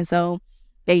nothing, and so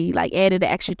they like added an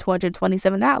extra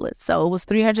 $227. So it was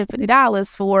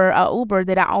 $350 for a Uber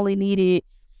that I only needed,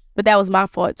 but that was my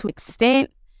fault to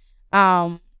extent.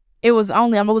 I was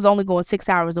only going 6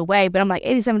 hours away, but I'm like,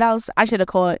 $87, I should have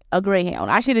called a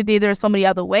Greyhound. I should have did, there are so many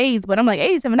other ways, but I'm like,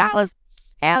 $87,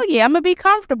 hell yeah, I'm gonna be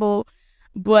comfortable.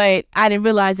 But I didn't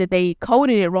realize that they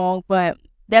coded it wrong. But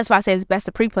that's why I say it's best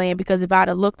to pre-plan, because if I'd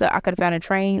have looked up, I could have found a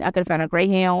train, I could have found a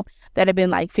Greyhound that'd have been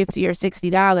like $50 or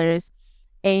 $60,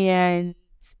 and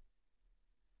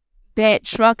that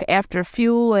truck, after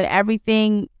fuel and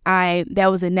everything, that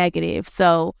was a negative.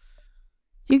 So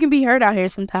you can be hurt out here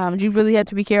sometimes. You really have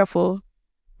to be careful.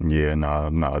 Yeah, no,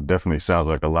 it definitely sounds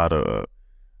like a lot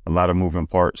of moving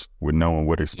parts with knowing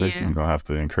what expenses you're gonna have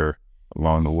to incur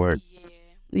along the way.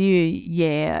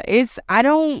 Yeah.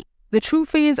 The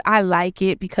truth is I like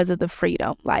it because of the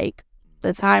freedom. Like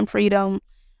the time freedom.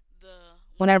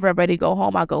 Whenever I'm ready to go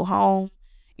home, I go home.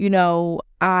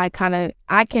 I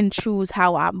can choose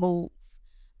how I move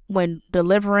when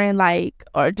delivering, like,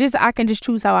 or just I can just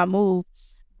choose how I move.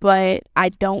 But I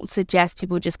don't suggest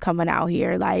people just coming out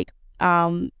here. Like,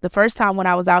 the first time when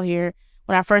I was out here,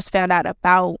 when I first found out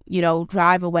about,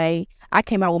 drive away, I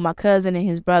came out with my cousin and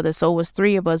his brother. So it was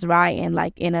three of us riding,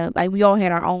 like we all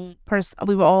had our own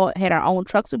had our own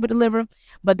trucks we would deliver,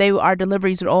 but our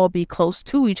deliveries would all be close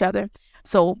to each other.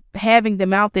 So having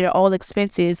them out there, all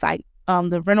expenses, like,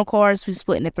 the rental cars, we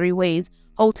split into three ways.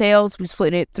 Hotels, we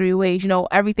split it three ways.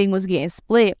 Everything was getting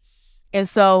split. And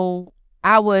so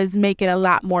I was making a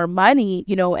lot more money,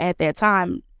 at that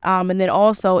time. And then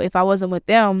also, if I wasn't with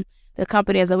them, the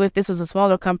company as I was with, this was a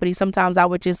smaller company, sometimes I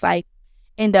would just like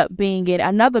end up being in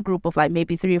another group of like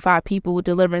maybe 3 or 5 people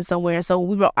delivering somewhere.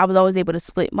 So I was always able to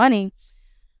split money.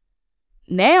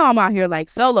 Now I'm out here like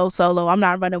solo. I'm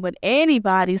not running with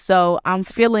anybody. So I'm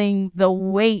feeling the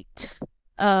weight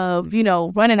of,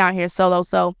 running out here solo.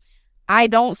 So I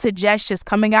don't suggest just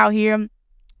coming out here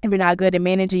if you're not good at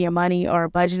managing your money or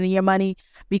budgeting your money,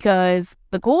 because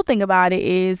the cool thing about it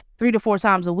is 3 to 4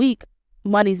 times a week,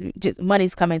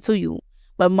 money's coming to you.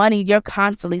 But money, you're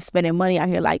constantly spending money out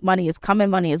here. Like, money is coming,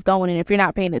 money is going. And if you're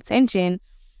not paying attention,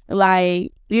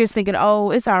 like, you're just thinking, oh,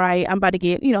 it's all right, I'm about to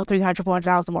get, $300,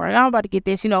 $400 more. I'm about to get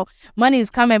this, money is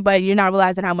coming, but you're not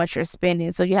realizing how much you're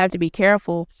spending. So you have to be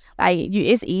careful. Like,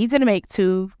 it's easy to make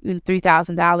 $2,000,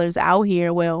 $3,000 out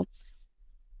here. Well,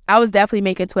 I was definitely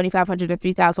making $2,500 to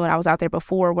 $3,000 when I was out there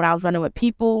before, when I was running with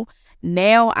people.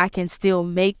 Now I can still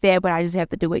make that, but I just have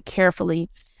to do it carefully.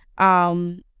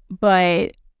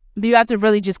 But you have to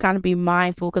really just kind of be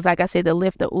mindful, because like I said, the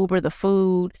Lyft, the Uber, the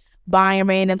food, buying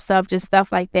random stuff, just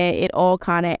stuff like that, it all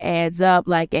kind of adds up,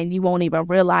 like, and you won't even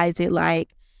realize it. Like,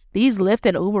 these Lyft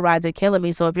and Uber rides are killing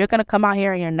me. So if you're going to come out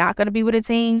here and you're not going to be with a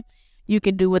team, you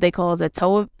can do what they call a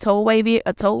tow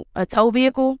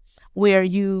vehicle, where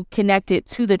you connect it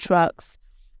to the trucks,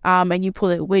 and you pull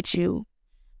it with you.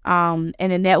 And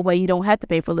then that way you don't have to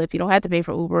pay for Lyft. You don't have to pay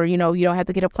for Uber. You don't have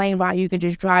to get a plane ride. You can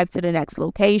just drive to the next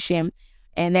location,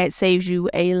 and that saves you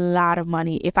a lot of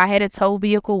money. If I had a tow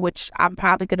vehicle, which I'm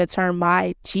probably going to turn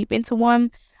my Jeep into one,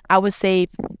 I would save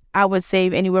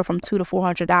anywhere from $200 to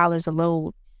 $400 a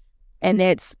load. And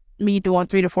that's me doing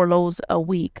 3 to 4 loads a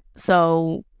week.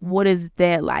 So what is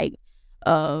that, like,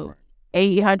 $800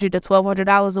 to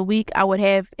 $1,200 a week I would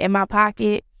have in my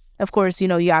pocket? Of course, you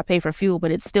gotta pay for fuel,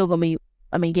 but it's still gonna be,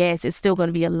 gas, it's still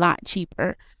gonna be a lot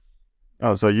cheaper.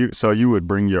 Oh, so you would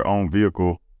bring your own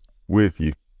vehicle with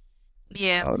you?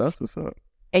 Yeah. Oh, that's what's up.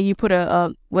 And you put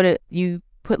you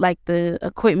put like the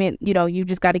equipment, you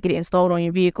just got to get it installed on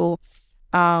your vehicle.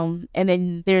 And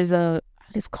then there's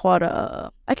it's called I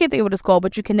can't think of what it's called,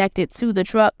 but you connect it to the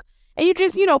truck, and you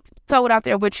just, tow it out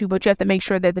there with you, but you have to make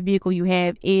sure that the vehicle you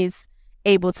have is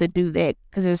able to do that,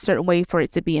 because there's a certain way for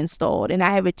it to be installed. And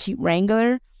I have a Jeep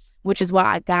Wrangler, which is why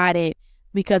I got it,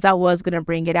 because I was going to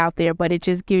bring it out there, but it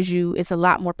just it's a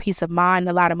lot more peace of mind,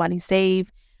 a lot of money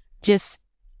saved. Just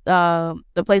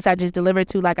the place I just delivered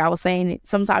to, like I was saying,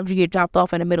 sometimes you get dropped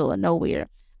off in the middle of nowhere.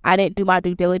 I didn't do my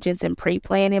due diligence and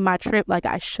pre-planning my trip like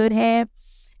I should have.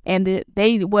 And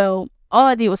all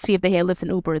I did was see if they had Lyft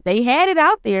and Uber. They had it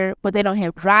out there, but they don't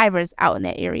have drivers out in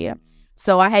that area.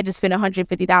 So I had to spend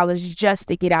 $150 just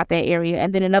to get out that area,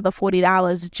 and then another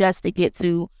 $40 just to get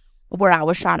to where I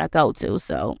was trying to go to.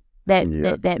 So that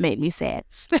made me sad.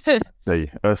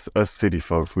 Hey, us city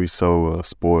folks, we so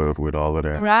spoiled with all of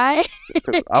that, right?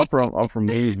 I'm from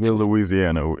Louisville,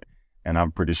 Louisiana, and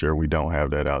I'm pretty sure we don't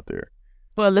have that out there.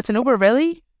 Well, Lyft and Uber,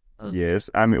 really? Yes,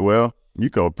 well, you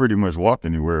could pretty much walk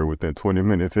anywhere within 20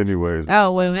 minutes, anyways.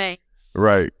 Oh well, hey.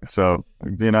 Right. So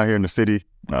being out here in the city,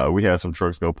 we had some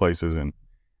trucks go places, and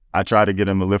I tried to get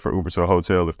them a Lyft or Uber to a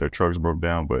hotel if their trucks broke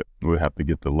down, but we'd have to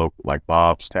get the local, like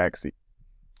Bob's taxi.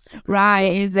 Right,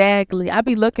 exactly. I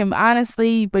be looking,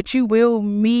 honestly, but you will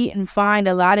meet and find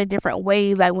a lot of different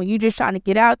ways. Like, when you're just trying to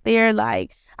get out there,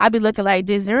 like, I be looking like,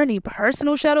 is there any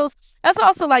personal shuttles? That's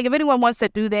also, like, if anyone wants to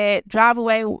do that, drive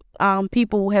away,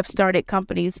 people have started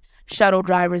companies, shuttle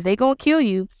drivers. They gonna kill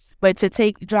you, but to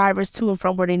take drivers to and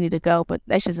from where they need to go. But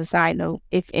that's just a side note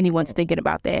if anyone's thinking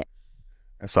about that.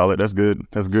 That's solid. That's good.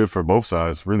 That's good for both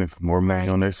sides, really. More money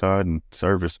on their side and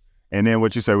service. And then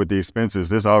what you say with the expenses,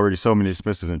 there's already so many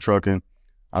expenses in trucking.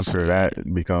 I'm sure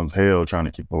that becomes hell trying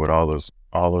to keep up with all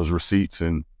those receipts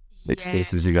and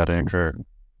expenses you got to incur.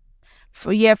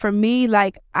 For me,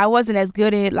 like I wasn't as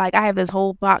good at like I have this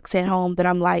whole box at home that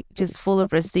I'm like just full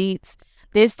of receipts.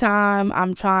 This time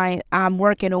I'm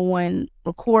working on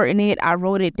recording it. I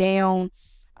wrote it down,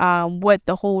 what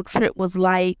the whole trip was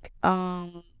like,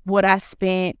 what I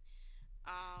spent.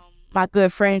 My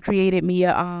good friend created me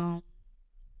a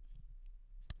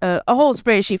whole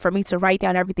spreadsheet for me to write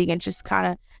down everything and just kind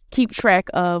of keep track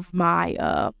of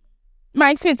my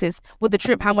expenses with the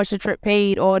trip, how much the trip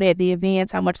paid, all that, the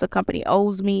events, how much the company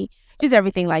owes me, just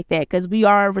everything like that. Because we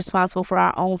are responsible for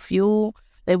our own fuel.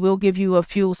 They will give you a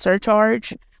fuel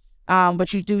surcharge,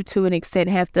 but you do to an extent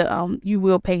have to, you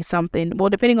will pay something. Well,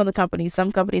 depending on the company,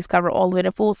 some companies cover all of it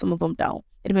in full, some of them don't.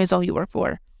 It depends on who you work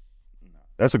for.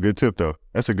 That's a good tip, though.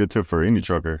 That's a good tip for any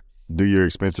trucker. Do your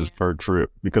expenses per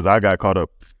trip, because I got caught up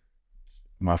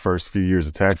my first few years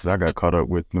of taxes. I got caught up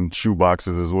with them shoe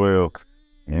boxes as well.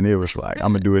 And it was like,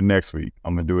 I'm going to do it next week.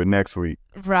 I'm going to do it next week.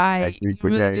 Right. Next week You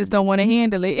really just don't want to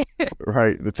handle it.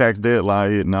 Right. The tax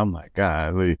deadline hit, and I'm like,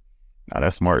 golly. Nah,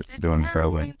 that's smart doing it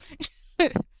that way.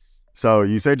 So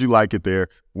you said you like it there.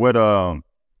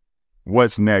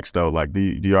 What's next, though? Like, do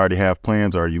you already have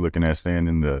plans, or are you looking at staying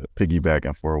in the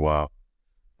piggybacking for a while?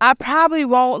 I probably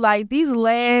won't. Like these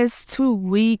last 2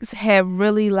 weeks have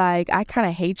really like I kind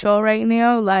of hate y'all right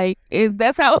now. Like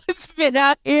that's how it's been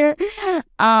out here.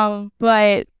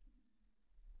 But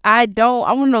I don't.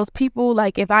 I'm one of those people.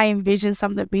 Like if I envision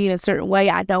something being a certain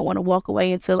way, I don't want to walk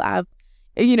away until I've,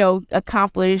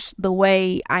 accomplished the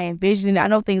way I envision it. I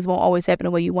know things won't always happen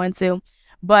the way you want to,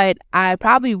 but I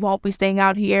probably won't be staying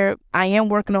out here. I am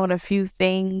working on a few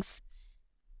things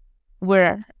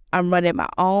where I'm running my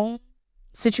own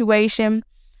situation,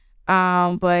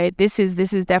 but this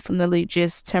is definitely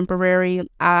just temporary.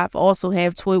 I've also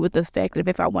have toyed with the fact that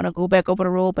if I want to go back over the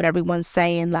road, but everyone's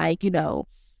saying like because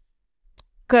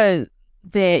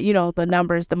the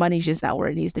numbers, the money's just not where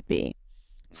it needs to be.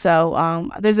 So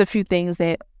there's a few things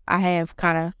that I have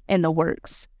kind of in the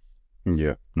works.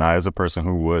 Yeah. Now, as a person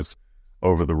who was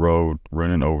over the road,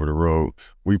 running over the road,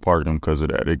 we parked them because of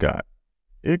that.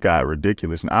 It got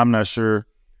ridiculous, and I'm not sure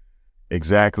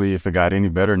exactly if it got any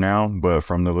better now, but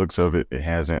from the looks of it, it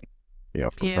hasn't.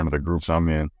 For some of the groups I'm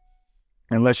in,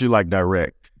 unless you like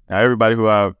direct. Now, everybody who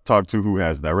I've talked to who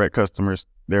has direct customers,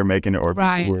 they're making it, or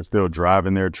people who are still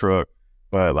driving their truck.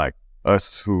 But like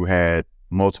us who had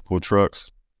multiple trucks,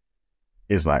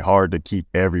 it's like hard to keep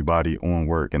everybody on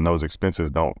work, and those expenses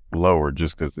don't lower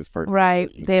just because this person. Right,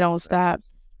 they don't stop.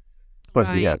 Plus,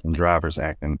 we had some drivers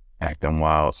acting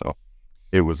wild, so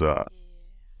it was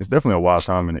it's definitely a wild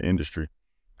time in the industry.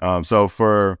 So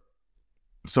for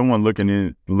someone looking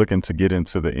to get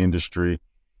into the industry,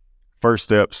 first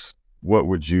steps, what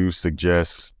would you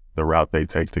suggest the route they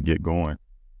take to get going?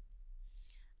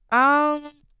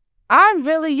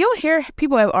 You'll hear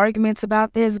people have arguments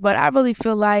about this, but I really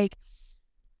feel like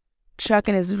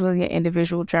trucking is really an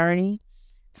individual journey.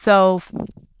 So,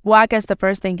 I guess the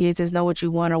first thing is know what you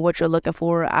want or what you're looking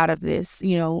for out of this,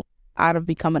 out of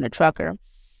becoming a trucker.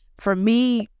 For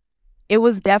me, it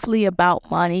was definitely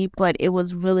about money, but it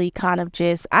was really kind of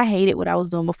just, I hated what I was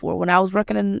doing before. When I was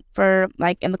working in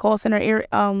the call center area,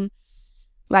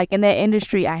 like in that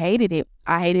industry, I hated it.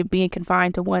 I hated being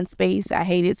confined to one space. I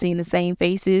hated seeing the same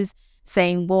faces,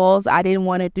 same walls. I didn't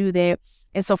want to do that.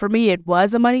 And so for me, it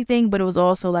was a money thing, but it was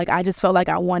also like, I just felt like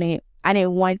I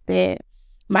didn't want that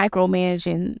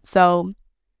micromanaging. So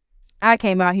I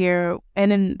came out here,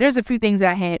 and then there's a few things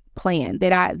that I had planned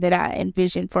that I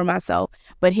envisioned for myself,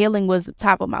 but healing was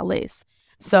top of my list.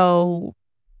 So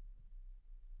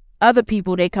other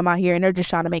people, they come out here and they're just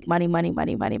trying to make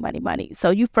money.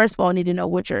 So you first of all need to know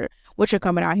what you're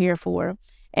coming out here for.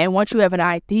 And once you have an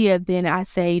idea, then I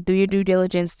say do your due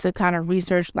diligence to kind of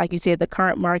research, like you said, the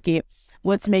current market,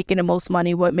 what's making the most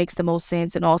money, what makes the most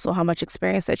sense, and also how much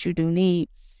experience that you do need.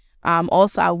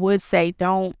 Also, I would say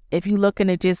if you're looking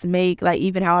to just make, like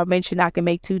even how I mentioned, I can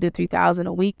make $2,000 to $3,000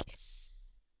 a week.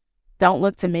 Don't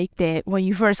look to make that when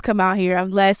you first come out here,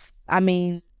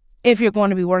 if you're going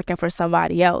to be working for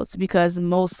somebody else, because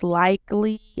most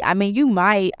likely,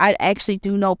 I actually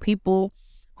do know people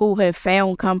who have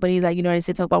found companies, like, they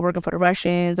say talk about working for the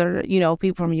Russians or,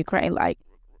 people from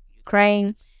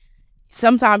Ukraine.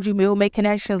 Sometimes you will make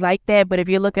connections like that, but if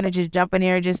you're looking to just jump in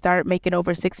there and just start making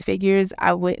over six figures,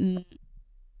 I wouldn't.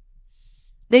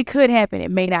 They could happen.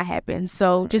 It may not happen.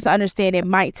 So just understand it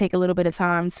might take a little bit of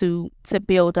time to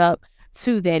build up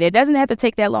to that. It doesn't have to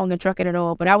take that long in trucking at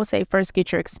all, but I would say first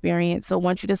get your experience. So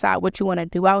once you decide what you want to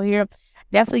do out here,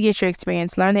 definitely get your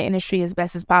experience. Learn the industry as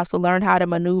best as possible. Learn how to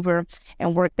maneuver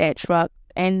and work that truck.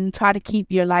 and try to keep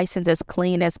your license as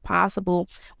clean as possible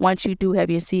once you do have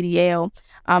your CDL.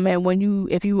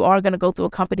 And if you are going to go through a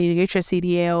company to get your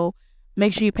CDL,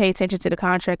 make sure you pay attention to the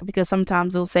contract, because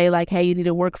sometimes they'll say like, hey, you need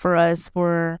to work for us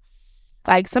for,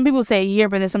 like, some people say a year,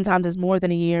 but then sometimes it's more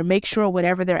than a year. Make sure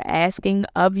whatever they're asking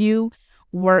of you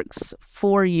works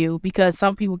for you, because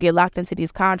some people get locked into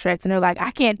these contracts and they're like,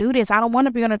 I can't do this. I don't want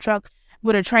to be on a truck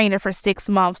with a trainer for 6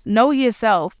 months. Know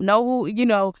yourself.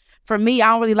 Know, for me, I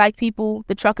don't really like people.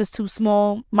 The truck is too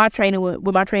small. My trainer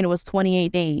was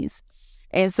 28 days.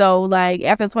 And so, like,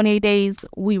 after 28 days,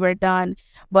 we were done.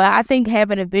 But I think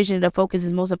having a vision to focus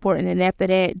is most important. And after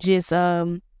that, just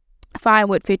find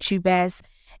what fits you best.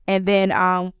 And then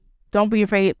don't be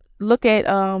afraid. Look at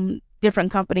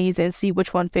different companies and see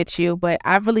which one fits you. But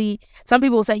some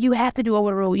people say you have to do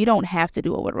over the road. You don't have to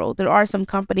do over the road. There are some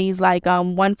companies like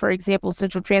one, for example,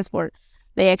 Central Transport.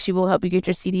 They actually will help you get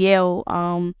your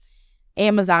CDL.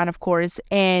 Amazon, of course,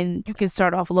 and you can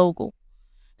start off local.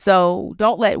 So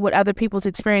don't let what other people's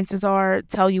experiences are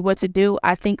tell you what to do.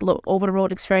 I think over the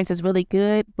road experience is really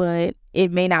good, but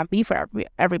it may not be for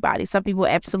everybody. Some people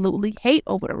absolutely hate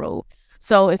over the road.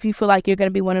 So if you feel like you're going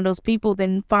to be one of those people,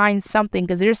 then find something,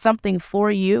 because there's something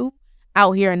for you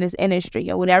out here in this industry.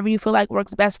 And whatever you feel like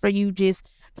works best for you, just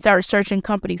start searching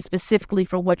companies specifically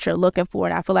for what you're looking for.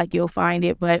 And I feel like you'll find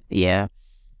it. But yeah.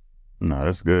 No,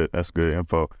 that's good. That's good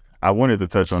info. I wanted to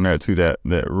touch on that too, that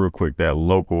real quick, that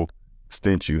local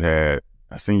stint you had.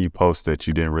 I seen you post that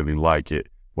you didn't really like it.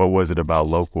 What was it about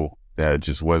local that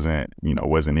just wasn't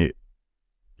it?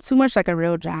 Too much like a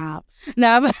real job.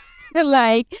 No, but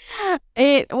like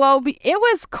it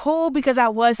was cool because I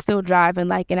was still driving,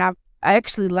 like, and I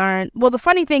actually learned. Well, the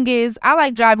funny thing is I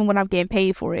like driving when I'm getting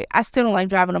paid for it. I still don't like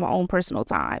driving on my own personal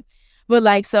time. But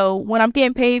like, so when I'm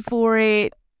getting paid for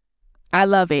it, I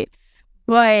love it.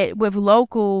 But with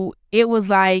local, it was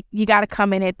like, you got to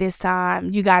come in at this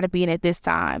time. You got to be in at this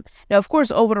time. Now, of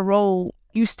course, over the road,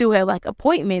 you still have like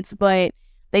appointments, but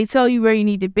they tell you where you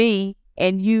need to be,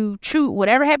 and you shoot.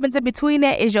 Whatever happens in between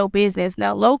that is your business.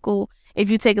 Now, local, if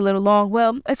you take a little long,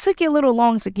 well, it took you a little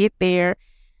long to get there.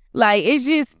 Like, it's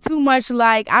just too much.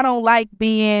 Like, I don't like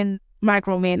being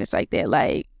micromanaged like that.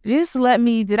 Like, just let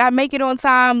me, did I make it on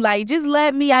time? Like, just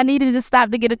let me, I needed to stop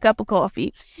to get a cup of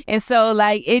coffee. And so,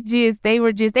 like, they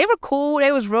were cool.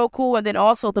 They was real cool. And then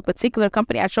also the particular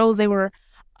company I chose, it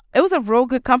was a real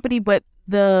good company, but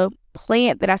the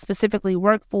plant that I specifically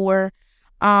worked for,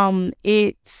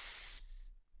 it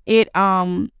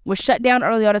was shut down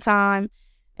early all the time.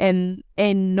 And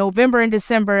in November and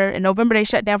December, in November they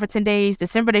shut down for 10 days.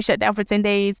 December they shut down for 10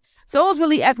 days. So it was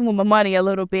really effing with my money a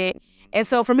little bit. And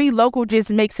so for me, local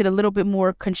just makes it a little bit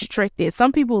more constricted.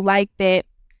 Some people like that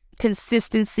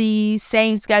consistency,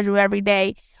 same schedule every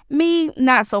day. Me,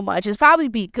 not so much. It's probably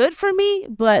be good for me,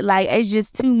 but like, it's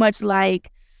just too much like,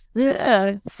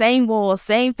 same walls,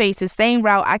 same faces, same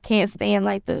route. I can't stand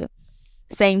like the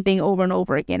same thing over and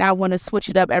over again. I want to switch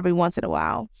it up every once in a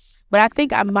while. But I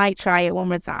think I might try it one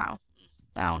more time.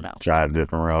 I don't know. Try a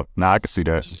different route. Nah, I can see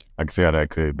that. I can see how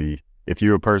that could be. If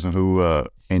you're a person who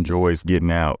enjoys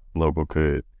getting out, local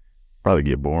could probably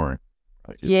get boring.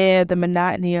 Yeah, the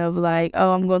monotony of like,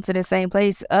 oh, I'm going to the same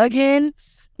place again.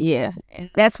 Yeah,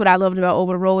 and that's what I loved about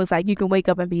over the road. Is like, you can wake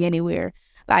up and be anywhere.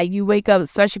 Like, you wake up,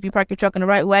 especially if you park your truck in the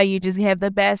right way, you just have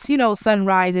the best,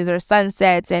 sunrises or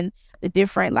sunsets, and the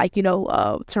different like,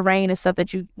 terrain and stuff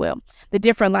the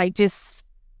different like just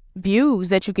views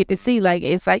that you get to see. Like,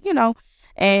 it's like,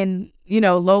 and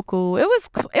local, it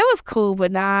was cool,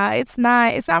 but nah, it's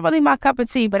not really my cup of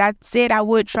tea. But I said I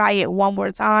would try it one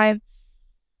more time,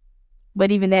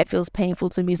 but even that feels painful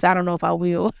to me, so I don't know if I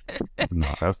will. No,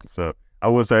 that's what's up. I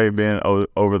would say being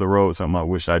over the road, something I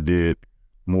wish I did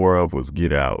more of was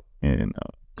get out and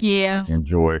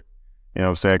enjoy. You know what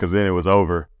I'm saying? Because then it was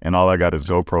over, and all I got is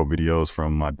GoPro videos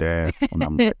from my dad.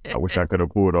 I wish I could have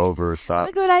pulled over and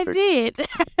stopped. Look what I did.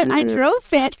 I drove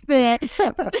fast there.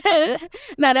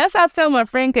 Now, that's how I tell my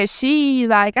friend, because she,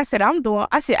 like, I said, I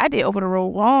did over the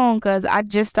road wrong, because I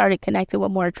just started connecting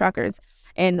with more truckers.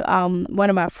 And one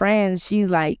of my friends, she's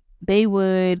like, they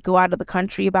would go out of the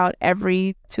country about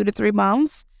every 2 to 3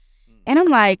 months. And I'm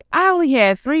like, I only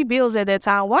had 3 bills at that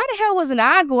time. Why the hell wasn't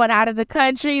I going out of the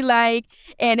country? Like,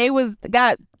 and they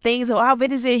got things, I'll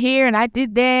visit here and I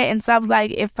did that. And so I was like,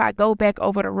 if I go back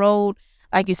over the road,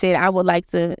 like you said, I would like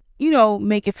to,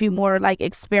 make a few more like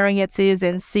experiences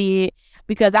and see it,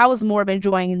 because I was more of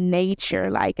enjoying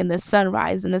nature, like in the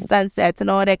sunrise and the sunsets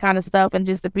and all that kind of stuff, and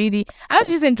just the beauty. I was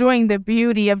just enjoying the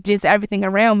beauty of just everything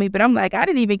around me. But I'm like, I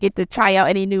didn't even get to try out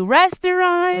any new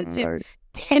restaurants. Just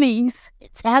Denny's,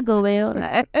 Taco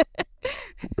Bell.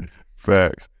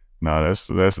 Facts. No, that's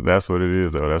what it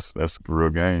is though. That's a real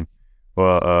game.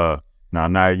 Well,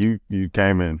 now you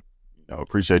came in.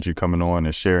 Appreciate you coming on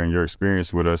and sharing your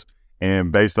experience with us.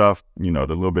 And based off, the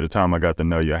little bit of time I got to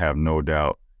know you, I have no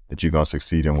doubt that you're gonna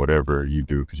succeed in whatever you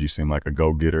do because you seem like a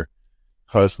go-getter,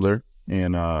 hustler.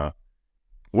 And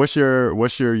what's your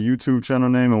YouTube channel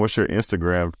name and what's your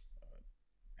Instagram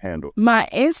handle? My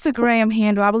Instagram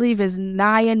handle, I believe, is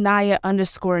Naya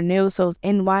 _new. So it's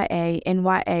NYA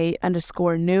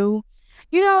 _new.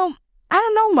 I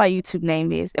don't know what my YouTube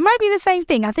name is. It might be the same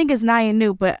thing. I think it's Naya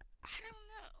New, but I don't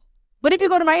know. But if you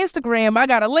go to my Instagram, I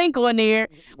got a link on there.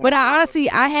 But I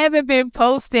haven't been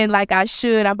posting like I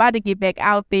should. I'm about to get back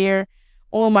out there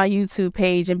on my YouTube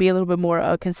page and be a little bit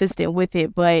more consistent with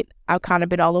it. But I've kind of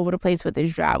been all over the place with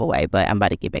this drive away. But I'm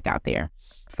about to get back out there.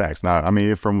 Facts. Now, I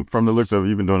mean, from the looks of it,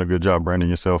 you've been doing a good job branding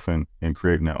yourself and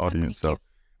creating that audience. So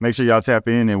make sure y'all tap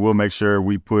in, and we'll make sure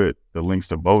we put the links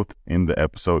to both in the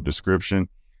episode description.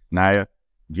 Naya,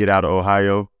 get out of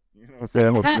Ohio. You know what I'm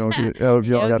saying? Hope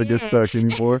you don't got to get stuck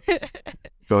anymore.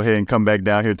 Go ahead and come back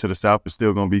down here to the South. It's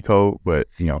still going to be cold, but,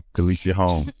 at least you're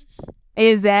home.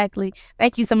 Exactly.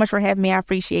 Thank you so much for having me. I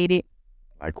appreciate it.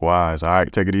 Likewise. All right,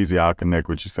 take it easy. I'll connect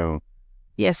with you soon.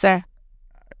 Yes, sir.